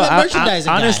 Hey, I'm yo, the merchandising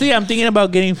guy. honestly, I'm thinking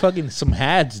about getting fucking some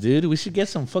hats, dude. We should get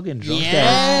some fucking drunk Yeah,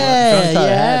 hats.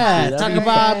 yeah. Dude. Talk That'd be-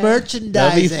 about That'd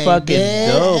merchandising. be fucking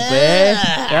yeah. dope,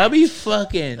 man. That'd be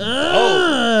fucking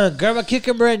dope. Grab a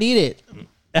cucumber and eat it.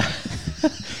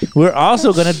 We're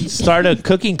also gonna start a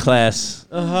cooking class,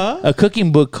 a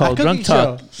cooking book called cooking Drunk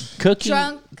Talk. Cooking,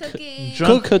 Drunk cooking.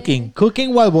 drunk cooking.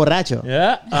 Cooking while borracho.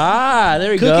 Yeah.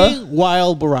 There we Cooking go.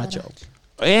 while borracho.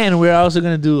 And we're also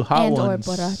gonna do hot and or ones.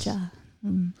 borracha.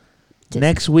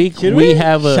 Next week Should we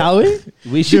have a. Shall we?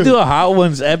 We should Dude. do a Hot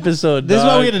Ones episode. This is what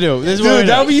dog. we're gonna do. This is what we're Dude,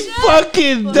 that'd gonna be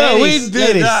fucking do. dope. Ladies, We do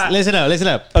ladies, that. listen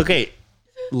up. Okay,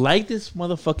 like this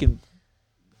motherfucking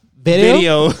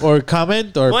Video or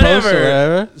comment or whatever. post or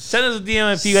whatever. Send us a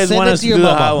DM if you guys Send want it us to to your do the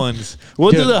mama. hot ones.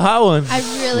 We'll do Dude. the hot ones. I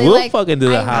really we'll like. fucking do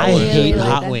the I hot I ones. really hate like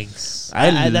hot that. wings.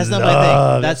 I That's not my thing.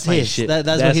 love- That's my his. shit. That's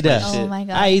what That's he my does. shit. Oh my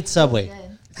god. I eat Subway.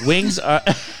 Good. Wings are.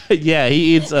 Yeah,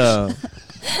 he eats.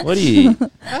 What do you eat?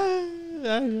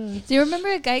 Do you remember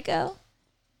at Geico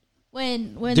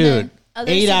when Dude, the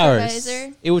other 8 hours.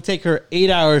 supervisor? It would take her 8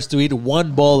 hours to eat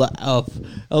one bowl of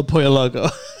El Pollo Loco.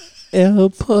 El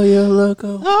Pollo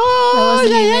Loco. That Oh,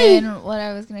 wasn't yeah, even what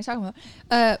I was going to talk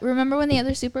about. Remember when the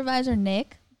other supervisor,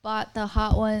 Nick, bought the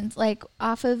hot ones, like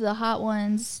off of the hot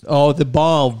ones? Oh, the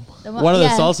bomb. The one- One of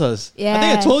yeah. the salsas. I think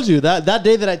I Yeah. told you that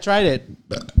day that I tried it.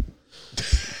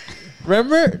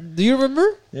 Remember? Do you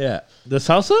remember? Yeah, the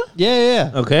salsa.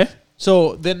 Yeah. Okay.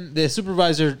 So then the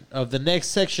supervisor of the next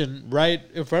section right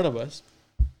in front of us,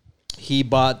 he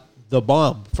bought the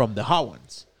bomb from the hot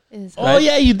ones. Is Oh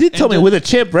yeah, you did tell And me then- with a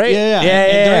chip, right? Yeah. yeah.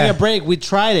 And during a break, we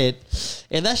tried it,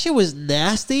 and that shit was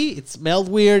nasty. It smelled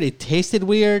weird. It tasted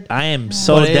weird. I am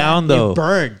so But down though. It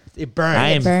burned. It burned. I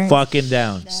am burns. fucking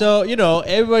down. So, So,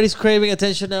 everybody's craving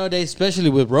attention nowadays,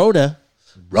 especially with Rona.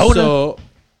 Rona. So,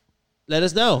 let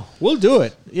us know. We'll do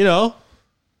it.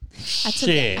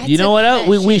 Shit. You know what else?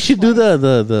 We should do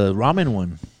the ramen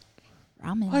one.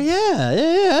 ramen. Oh,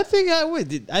 yeah. I think I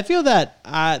would. I feel that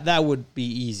that would be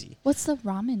easy. What's the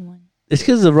ramen one? It's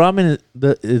because the ramen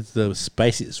is the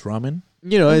spiciest ramen.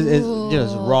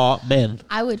 It's raw men.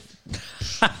 I would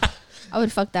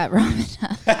fuck that ramen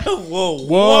up.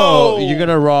 Whoa, You're going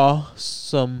to raw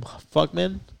some fuck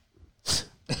men?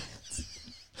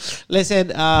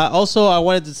 Listen, also, I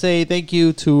wanted to say thank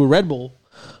you to Red Bull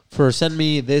for sending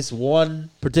me this one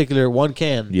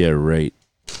can. Yeah, right.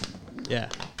 Yeah.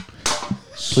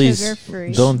 Please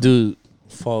Sugar-free. don't do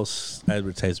false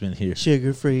advertisement here.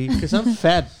 Sugar free. Because I'm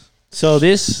fat. So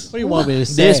this What do you want me to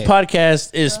say? this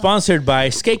podcast is sponsored by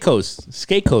Skate Coast.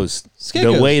 Skate Coast, Skate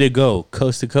the Coast. way to go,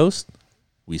 coast to coast.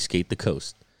 We skate the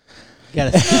coast.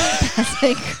 Gotta That's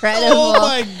incredible. Oh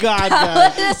my God,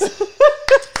 guys.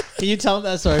 Can you tell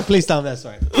them that story? Please tell them that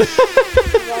story.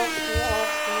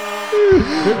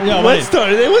 What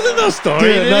story? There wasn't no story.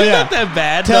 Dude, no, it's yeah. not that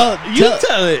bad. Tell- No, you tell-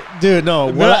 tell it. Dude, no.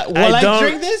 No, While I don't-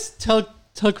 drink this, tell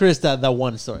Chris that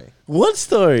one story. What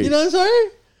story? You know the story?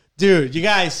 Dude, you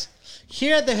guys,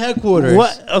 here at the headquarters,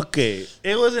 What? Okay,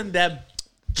 it wasn't that.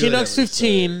 good Chinox of a story.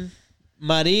 15,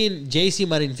 Marine, JC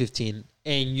Marine 15,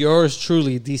 and yours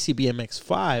truly, DCBMX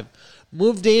 5,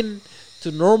 moved in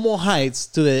to Normal Heights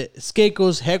to the Skate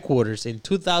Coast headquarters in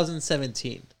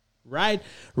 2017. Right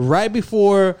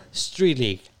before Street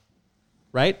League.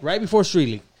 Right before Street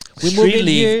League. Street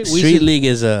League. Street League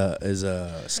is a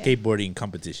skateboarding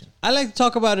competition. I like to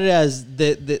talk about it as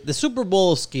the Super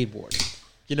Bowl of skateboard.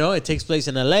 It takes place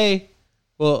in LA.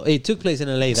 Well, it took place in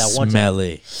LA that one time.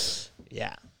 Smelly.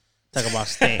 Yeah. Talk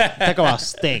about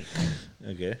stink.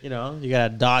 Okay. You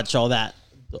gotta dodge all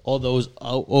those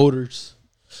odors.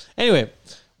 Anyway,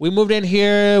 we moved in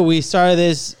here. We started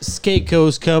this Skate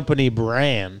Coast company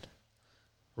brand.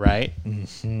 Right?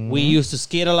 Mm-hmm. We used to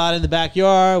skate a lot in the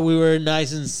backyard. We were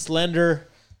nice and slender.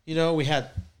 We had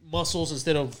muscles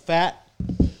instead of fat.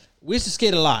 We used to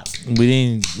skate a lot.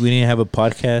 We didn't have a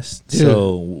podcast,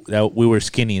 so that we were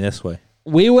skinny. That's why.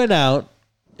 We went out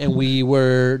and we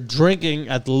were drinking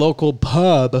at the local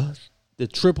pub, the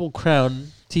Triple Crown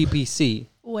TPC.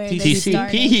 Where did you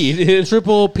start? TCP, dude.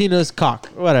 Triple Penis Cock.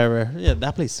 Whatever. Yeah,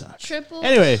 that place sucks. Triple.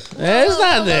 Anyway, It's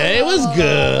not that. It was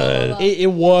good. it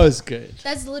was good.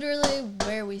 That's literally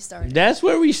where we started. That's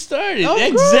where we started. Of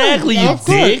course. Exactly, you That's,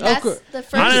 dick. that's course. the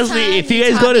first Honestly, time if you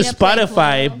guys go taught to me play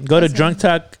Spotify, pool. go to Listen, Drunk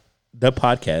Talk, the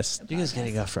podcast. You guys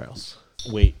getting off rails.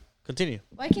 Wait, Continue.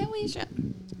 Why can't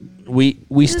we?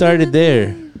 we started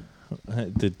there,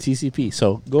 the TCP.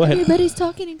 So go ahead. Everybody's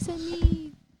talking except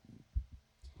me.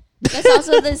 That's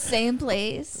also the same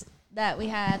place that we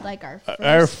had like our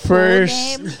Our pool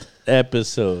first game.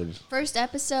 episode. First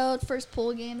episode, first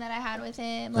pool game that I had with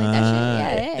him. Like that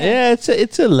shit. Yeah. Yeah, it's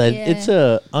Yeah. it's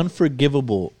a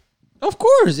unforgivable, Of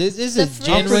course, it's The a first-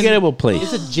 genuine. unforgettable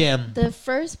place. It's a gem. The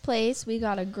first place we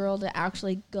got a girl to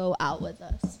actually go out with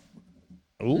us.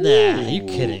 Nah, you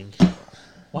kidding?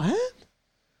 What?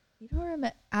 You don't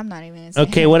remember? I'm not even gonna say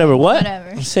Okay, it. whatever. What?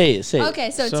 Whatever. Say it. Say it.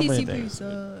 Okay, so, So many TCP things.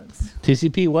 sucks.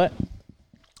 TCP. What?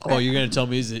 Oh, you're gonna tell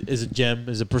me is a gem?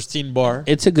 Is a pristine bar?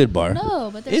 It's a good bar. No,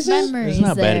 but there's Is it? memories It's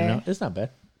not there. bad enough. It's not bad.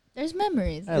 There's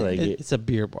memories. I like it. It's a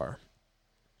beer bar.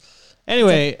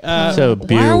 Anyway, So why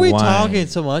beer, are we wine. talking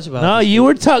so much about No, this? you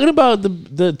were talking about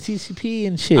the TCP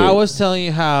and shit. I was telling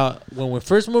you how when we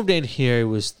first moved in here, it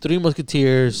was 3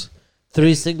 musketeers,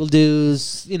 3 single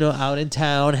dudes, out in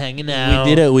town hanging out.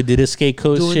 We did a skate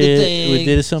coast Doing the shit. thing. We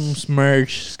did some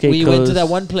merch skate We coast. went to that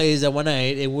one place that one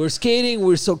night, and we're skating.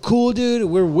 We're so cool, dude.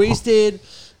 We're wasted.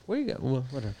 Where you go? Well,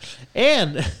 whatever.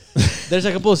 And there's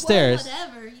a couple of stairs.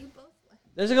 Whatever. You both.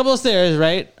 There's a couple of stairs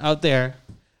right out there.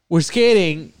 We're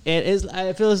skating, and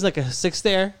I feel it's like a 6th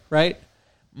stair, right?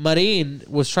 Marin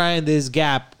was trying this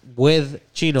gap with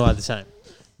Chino at the time.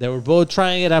 They were both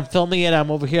trying it. I'm filming it.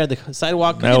 I'm over here on the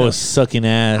sidewalk. That was sucking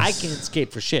ass. I can't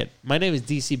skate for shit. My name is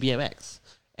DC BMX.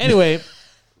 Anyway,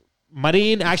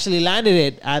 Marin actually landed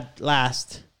it at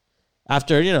last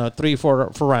after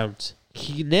 3-4 rounds.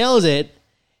 He nails it,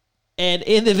 and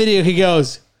in the video he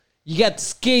goes, "You got to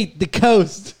skate the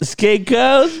coast." skate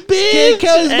coast, bitch. Skate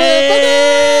coast, Hey.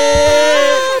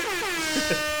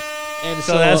 And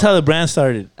So that's how the brand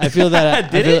started. I feel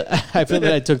that Did it? I feel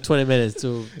that I took 20 minutes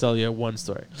to tell you one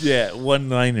story. Yeah,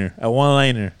 one-liner. A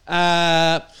one-liner.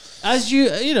 As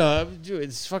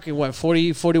it's fucking what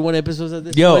 41 episodes at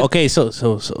this Yo, point. okay, so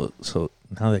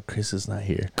now that Chris is not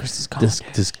here, Chris is gone. does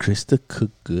Krista cook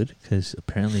good? Because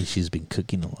apparently she's been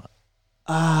cooking a lot.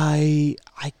 I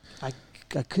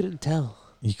couldn't tell.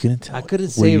 You couldn't tell. I couldn't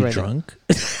Were say you right now. drunk?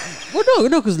 Well,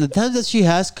 no, because the times that she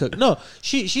has cooked, no,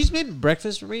 she's made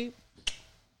breakfast for me,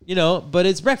 but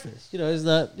it's breakfast. It's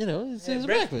not, it's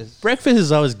breakfast. Breakfast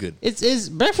is always good. It's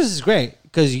breakfast is great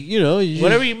because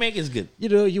Whatever you make is good.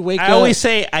 you wake I up. always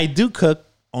say I do cook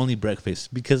only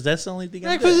breakfast because that's the only thing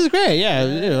I Breakfast do. is great. Yeah,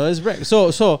 it's breakfast.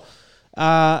 So,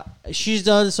 she's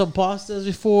done some pastas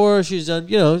before. She's done,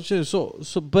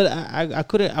 but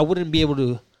I wouldn't be able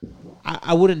to.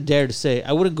 I wouldn't dare to say.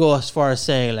 I wouldn't go as far as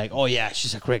saying like, oh yeah,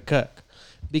 she's a great cook,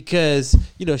 because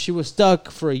she was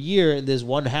stuck for a year in this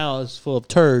one house full of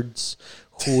turds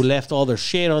who left all their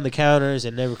shit on the counters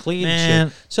and never cleaned Man.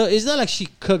 shit. So it's not like she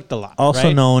cooked a lot. Also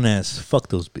right? known as fuck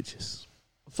those bitches.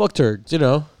 Fuck turds,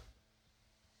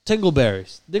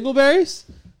 Tingleberries. Dingleberries?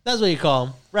 That's what you call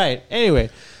them. Right. Anyway,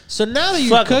 so now that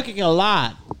you're Fuck 'em. cooking a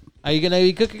lot, are you going to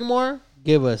be cooking more?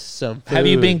 Give us some food. Have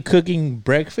you been cooking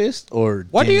breakfast or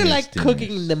What do you dinners, like dinners?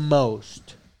 cooking the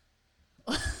most?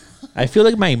 I feel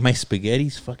like my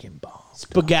spaghetti's fucking bomb.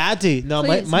 Spaghetti. No,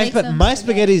 Please my make some my spaghetti.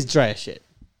 spaghetti is dry as shit.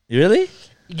 Really?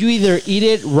 You either eat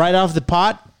it right off the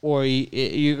pot or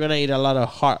you're going to eat a lot of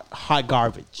hot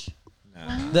garbage.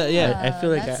 Yeah. I feel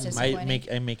like that's I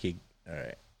disappointing. make it. All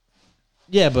right.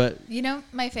 Yeah, but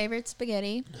My favorite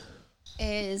spaghetti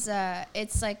is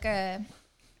it's like a,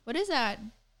 what is that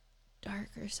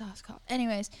darker sauce called?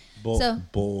 Anyways, so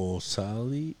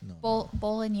Bolsali? No.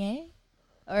 bolognese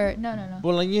or no.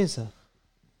 bolognese.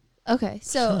 Okay,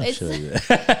 so Not it's sure of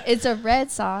that. it's a red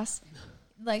sauce,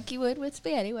 like you would with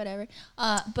spaghetti, whatever.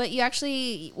 But you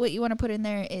actually what you want to put in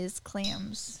there is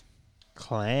clams,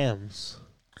 Clams.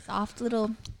 soft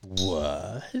little,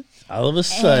 What? All of a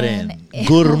sudden, And-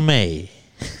 gourmet.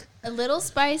 a little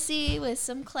spicy with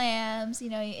some clams,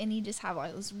 and you just have all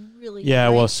those really. Yeah,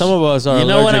 well, rich- some of us are You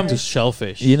know what allergic I'm- to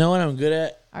shellfish. You know what I'm good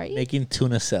at? Are you? Making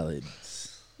tuna salads.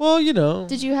 Well,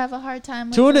 Did you have a hard time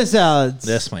with tuna those? salads.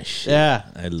 That's my shit. Yeah,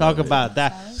 I love talk it. about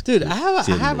that, Salads? dude. I have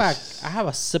Delicious. a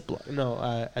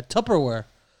Ziploc, a Tupperware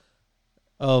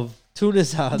of tuna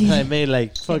salad that I made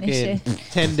like fucking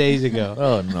Finish 10 days ago.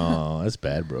 Oh no, that's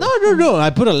bad, bro. No. I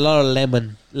put a lot of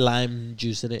lime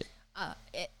juice in it.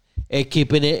 It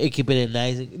keeping it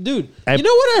nice, dude. You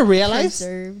know what I realized?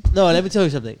 Preserved. No, let me tell you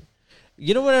something.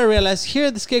 You know what I realized here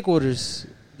at the skateboarders.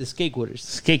 Skate quarters.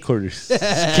 Skate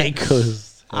quarters.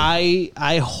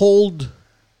 I hold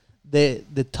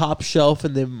the top shelf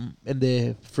in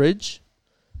the fridge,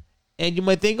 and you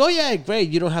might think, oh yeah, great,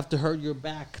 you don't have to hurt your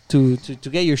back to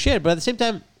get your shit, but at the same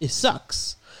time, it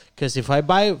sucks because if I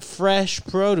buy fresh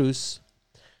produce,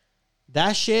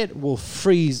 that shit will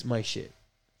freeze my shit.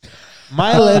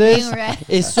 My lettuce being red.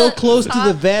 is so close to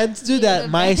the vents, dude, that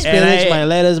my And spinach, I- my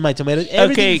lettuce, my tomatoes,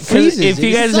 everything Okay, 'cause freezes. if you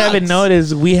It guys haven't sucks.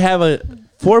 noticed, we have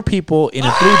 4 people in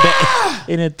a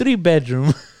in a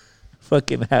 3-bedroom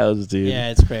fucking house, dude.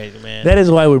 Yeah, it's crazy, man. That is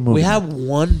why we're moving. We have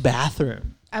one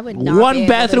bathroom. I would not be one able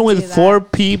bathroom to do with that. 4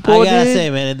 people. I gotta dude. say,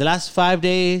 man, in the last 5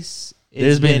 days,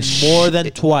 There's it's been more than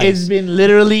twice It's been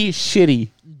literally shitty.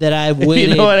 that I waited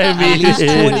You know what I mean? at least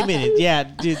 20 minutes. Yeah,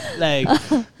 dude, like,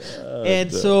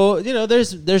 and so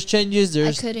there's changes, I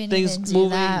there's couldn't things even do moving,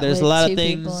 that there's a with lot 2 of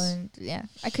people things. and- yeah,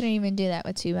 I couldn't even do that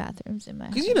with 2 bathrooms in my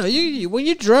house. Because you when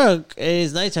you're drunk and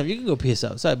it's nighttime, you can go piss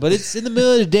outside, but it's in the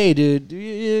middle of the day, dude.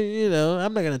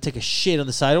 I'm not gonna take a shit on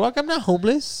the sidewalk. I'm not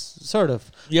homeless, sort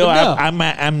of. Yo, But no.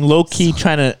 I'm low key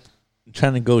trying to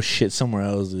trying to go shit somewhere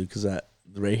else, dude. Because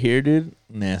right here, dude,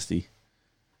 nasty.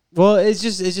 Well, it's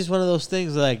just one of those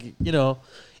things. Like, you know,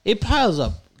 it piles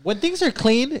up. When things are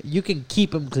clean, you can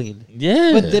keep them clean.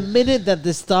 Yeah. But the minute that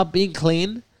they stop being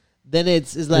clean, then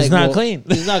it's like, it's not clean.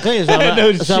 It's not clean. So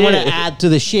I'm going to add to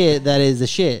the shit that is the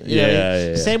shit. You know what I mean?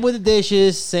 Yeah. Same with the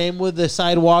dishes. Same with the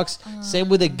sidewalks. Same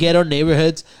with the ghetto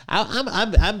neighborhoods.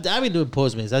 I've been doing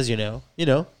Postmates, as you know. You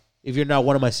know, if you're not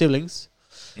one of my siblings.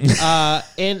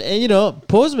 And you know,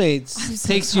 Postmates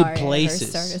takes you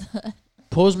places.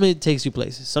 Postmate takes you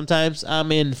places. Sometimes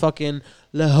I'm in fucking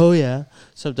La Jolla.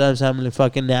 Sometimes I'm in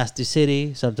fucking Nasty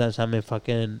City. Sometimes I'm in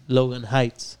fucking Logan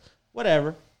Heights.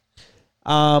 Whatever.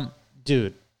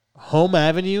 Dude, Home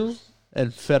Avenue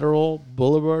and Federal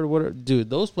Boulevard, whatever. Dude,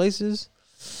 those places.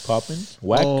 Popping?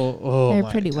 Whack? Oh, They're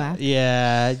my pretty God. whack.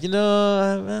 Yeah, you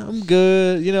know, I'm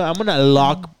good. You know, I'm gonna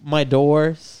lock my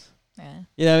doors. Yeah.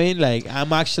 You know what I mean? Like,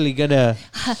 I'm actually gonna.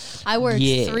 I worked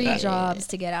Yeah. 3 jobs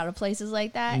to get out of places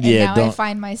like that, and Yeah, now I don't-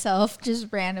 find myself just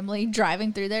randomly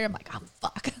driving through there. I'm like, oh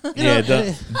fuck. Yeah,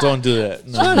 don't do that.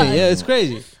 It's No. funny. Yeah, it's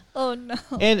crazy. Oh no.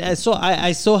 And so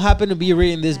I so happen to be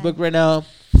reading this book right now,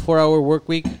 4-Hour Work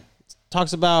Week.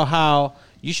 Talks about how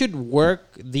you should work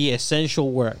the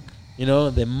essential work, you know,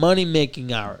 the money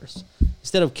making hours,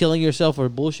 instead of killing yourself for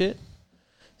bullshit.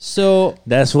 So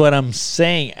That's what I'm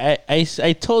saying.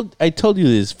 I told you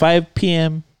this. 5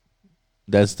 p.m.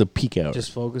 That's the peak hour.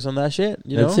 just focus on that shit.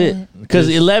 You That's know? it. Because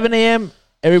 11 a.m.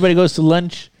 everybody goes to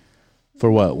lunch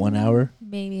for what? 1 hour?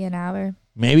 Maybe an hour.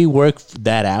 Maybe work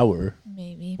that hour.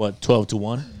 Maybe. What? 12 to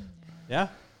 1? Yeah.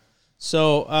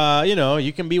 So you know,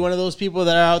 you can be one of those people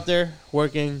that are out there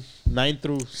working 9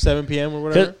 through 7 p.m. or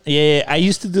whatever. Yeah. I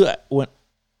used to do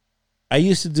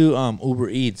Uber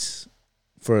Eats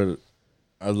for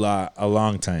a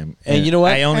long time, And you know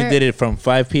what? I only did it from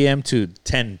 5 p.m. to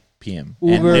 10 p.m.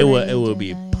 Uber- and it would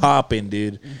be popping,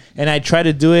 dude. And I try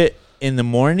to do it in the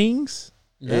mornings.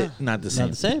 Yeah. Not the same.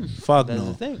 Not the same. Fuck That's no.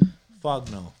 the thing.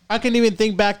 Fuck no. I can even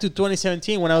think back to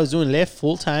 2017 when I was doing Lyft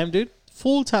full time, dude.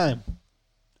 Full time.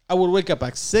 I would wake up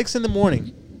at 6 in the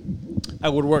morning. I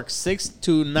would work 6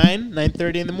 to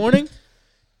 9:30 in the morning.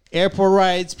 Airport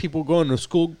rides, people going to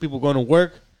school, people going to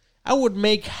work. I would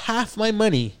make half my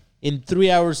money in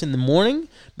 3 hours in the morning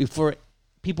before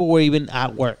people were even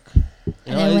at work. You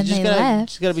And then when they left,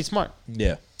 just gotta be smart.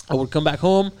 Yeah. I would come back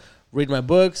home, read my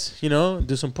books, you know,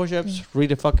 do some push-ups,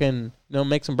 read a fucking, you know,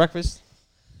 make some breakfast.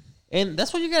 And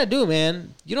that's what you gotta do,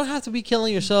 man. You don't have to be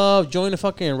killing yourself. Join a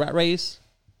fucking rat race.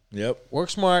 Yep. Work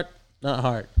smart, not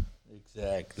hard.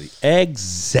 Exactly. Work Egg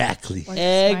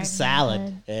smart, salad.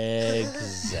 not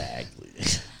Exactly.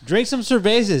 Drink some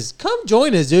cervezas. Come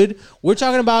join us, dude. We're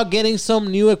talking about getting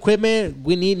some new equipment.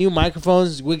 We need new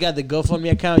microphones. We got the GoFundMe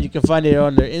account. You can find it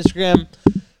on their Instagram.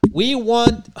 We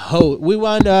want hosts.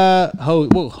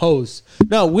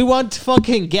 No, we want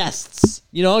fucking guests.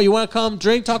 You know, you want to come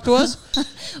drink, talk to us?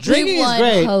 Drinking we is want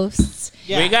great. Hosts.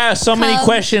 Yeah. We got so many Come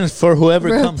questions for whoever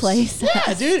comes. Replace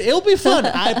Yeah, dude, it'll be fun.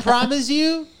 I promise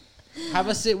you. Have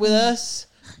a sit with us.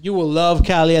 You will love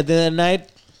Cali at the end of the night.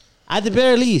 At the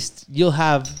very least, you'll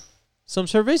have some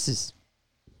services.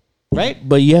 Right?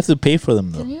 But you have to pay for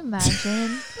them, Can though. you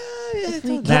imagine? if we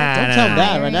Don't tell them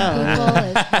that right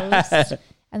now. People as hosts,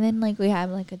 and then like we have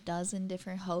like a dozen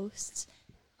different hosts.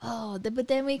 Oh, but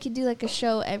then we could do like a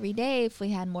show every day if we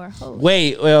had more hosts.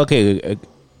 Wait, okay.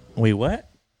 Wait, what?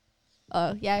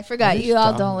 Oh yeah, I forgot. You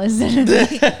all don't listen to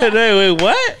me. Wait,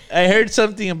 what? I heard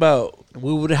something about.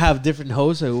 We would have different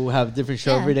hosts, or we would have a different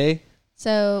show Yeah. every day.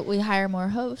 So we hire more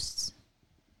hosts.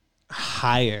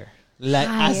 Higher. Like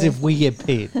as Higher. if we get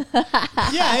paid.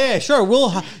 yeah, sure.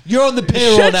 You're on the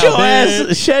payroll Shut now, your man.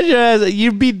 ass! Shut your ass!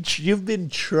 You've been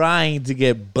trying to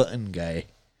get Button Guy.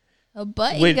 A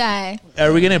button Wait. guy.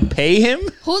 Are we gonna pay him?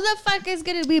 Who the fuck is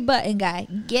gonna be button guy?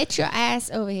 Get your ass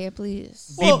over here,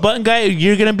 please. Be Button Guy.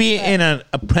 You're gonna be in an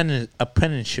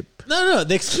apprenticeship. No.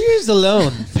 The experience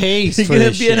alone pays You're for gonna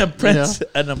this be shit, an apprentice. you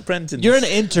know? An apprentice. You're an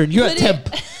intern. You're a Put it- temp.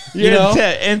 You're you know?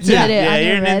 intern. Put it Yeah, on you're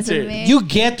your an intern. resume. You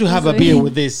get to have a beer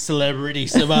with these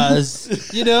celebrities of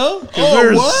us. You know?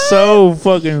 We're so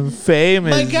fucking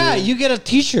famous. My God, dude. you get a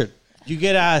T-shirt. You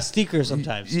get a sticker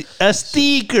sometimes. A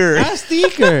sticker. A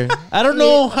sticker. I don't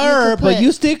know You her, could but put-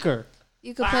 you sticker.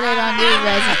 You could put it on your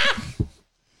resume.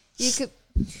 You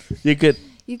could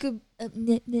You could.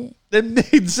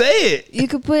 then say it. You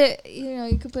could put,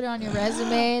 you could put it on your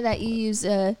resume that you use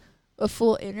a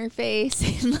full interface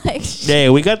and like. Yeah,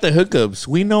 we got the hookups.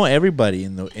 We know everybody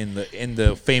in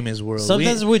the famous world.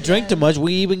 Sometimes we drink too much.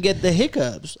 We even get the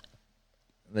hiccups.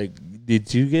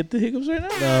 Did you get the hiccups right now?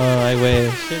 No, I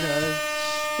wish.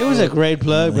 It was a great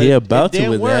plug, but He about it to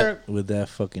didn't work. with that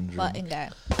fucking drink. Button guy.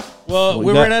 Well,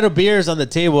 we ran out of beers on the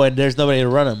table, and there's nobody to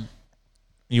run them.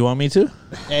 You want me to?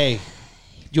 Hey,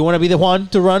 you want to be the one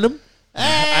to run them?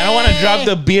 I don't want to drop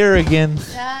the beer again.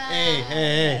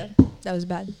 Hey. That was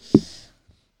bad.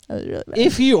 That was really bad.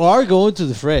 If you are going to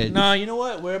the fridge, No, you know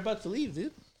what? We're about to leave,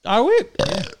 dude. are we?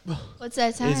 What's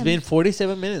that time? It's been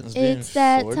 47 minutes. It's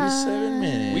that 47 time.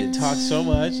 minutes. We talked so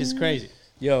much, it's crazy.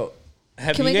 Yo,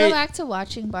 have Can you we guys... go back to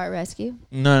watching Bart Rescue?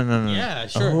 No. Yeah,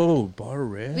 sure. Oh, Bar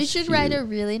Rescue. We should write a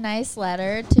really nice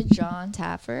letter to John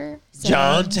Taffer.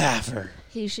 John saying Taffer.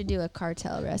 He should do a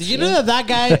cartel rescue. Did you know that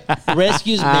guy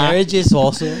rescues marriages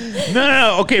also?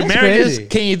 No. Okay, That's marriages. crazy.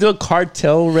 Can you do a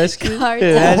cartel rescue?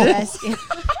 Cartel rescue.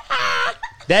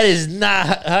 That is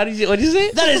not... How do you... What do you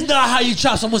say? That is not how you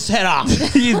chop someone's head off.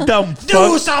 You dumb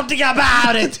Do fuck. something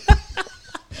about it.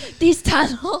 These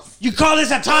tunnels. You call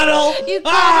this a tunnel? You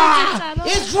call this a tunnel?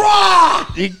 It's wrong.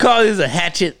 You call this a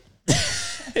hatchet.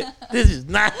 This is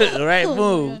not the right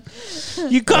move.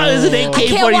 You call this an AK-47. I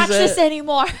can't watch this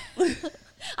anymore.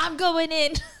 I'm going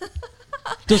in. To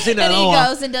And he Sinaloa.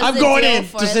 goes and does I'm the going deal in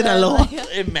for to them. Sinaloa.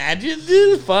 Imagine,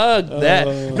 dude. Fuck that.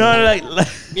 No, like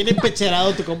Viene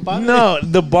pecherado tu compadre. no,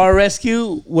 the bar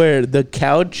rescue where the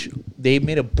couch, they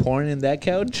made a porn in that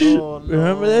couch.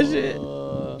 Remember that shit?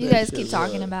 You guys keep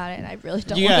talking about it, and I really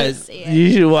don't You want to guys- see it.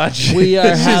 You should watch. We are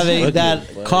It's just having fucking that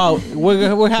funny. couch.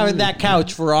 We're having that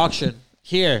couch for auction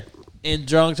here in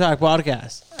Drunk Talk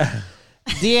Podcast.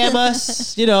 DM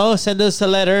us, send us a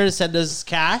letter, send us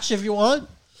cash if you want.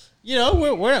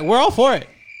 We're all for it.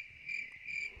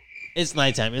 It's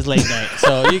nighttime. It's late night,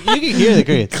 so you can hear the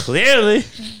crickets. Clearly.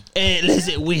 And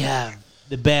listen, we have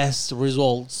the best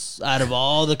results out of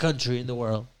all the country in the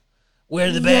world.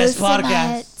 We're the best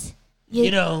podcast. We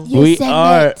Yosemite.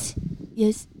 are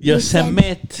Yosemite.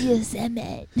 Yosemite.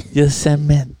 Yosemite.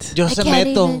 Yosemite. Yo I se can't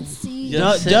meto. even see.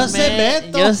 Yo se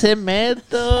meto. Yosemite.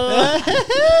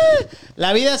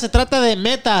 La vida se trata de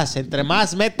metas. Entre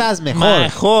más metas, mejor.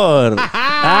 Mejor.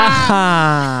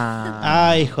 Ajá.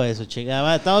 Ay, hijo de su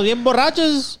chingada. Estamos bien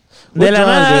borrachos. De la What's wrong,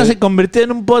 nada dude? se convirtió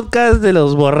en un podcast de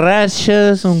los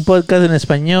borrachos, un podcast en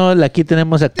español. Aquí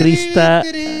tenemos a Krista.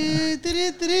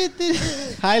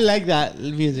 I like that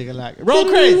music a lot. Roll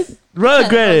credits. Roll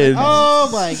credits. Oh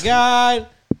my god.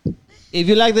 If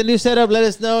you like the new setup, let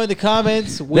us know in the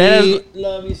comments. We Let us-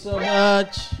 love you so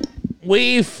much.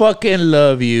 We fucking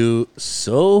love you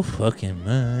so fucking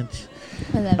much.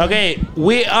 I love it. Okay,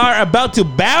 we are about to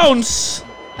bounce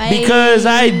Bye. because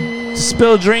I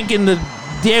spilled drink in the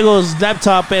Diego's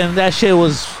laptop and that shit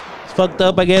was fucked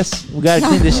up, I guess. We gotta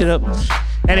clean this shit up.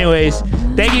 Anyways,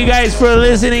 thank you guys for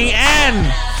listening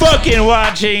and fucking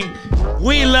watching.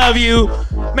 We love you.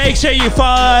 Make sure you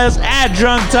follow us at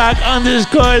Drunk Talk _ the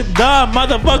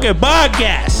motherfucking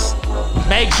podcast.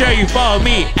 Make sure you follow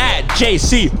me at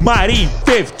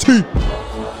JCMarine15.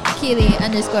 Keely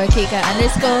 _ Kika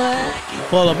 _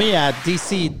 Follow me at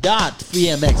dc.vmx5.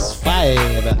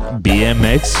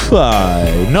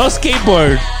 BMX5. No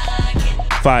skateboard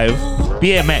 5.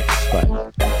 BMX5.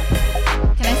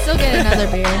 Can I still get another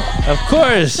beer? Of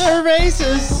course.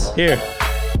 Cervezas. Here.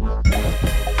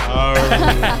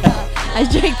 I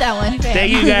drank that one.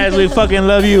 Thank you guys. We fucking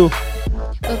love you.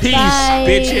 Peace, Bye.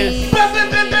 bitches.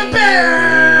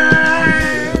 Bye.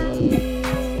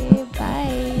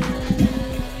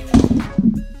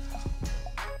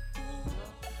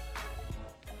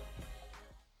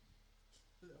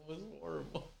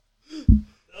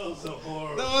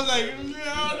 That was like,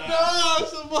 no,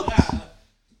 so much.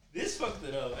 This fucked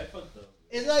it up. I fucked up.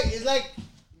 It's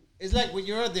like when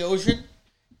you're at the ocean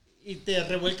y te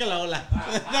revuelca la ola.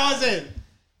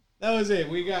 That was it.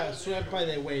 We got swept by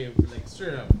the wave, like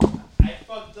straight up. I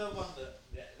fucked up on the.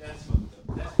 That's fucked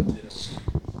up. That's fucked it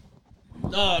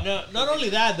up. No, not only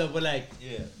that though, but like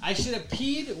Yeah. I should have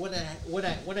peed when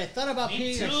I thought about Me peeing.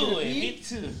 I should have too. peed. Me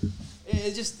too.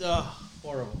 It's just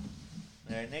horrible.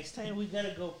 All right, next time we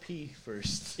gotta go pee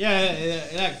first. Yeah.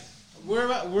 Like we're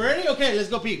ready. Okay, let's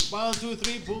go pee. 1, 2,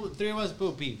 3. Boom. 3 of us.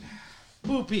 Boom. Pee.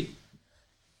 Boom. Pee.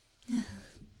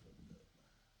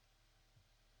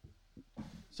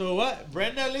 So what?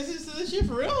 Brenda listens to this shit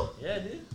for real? Yeah, dude.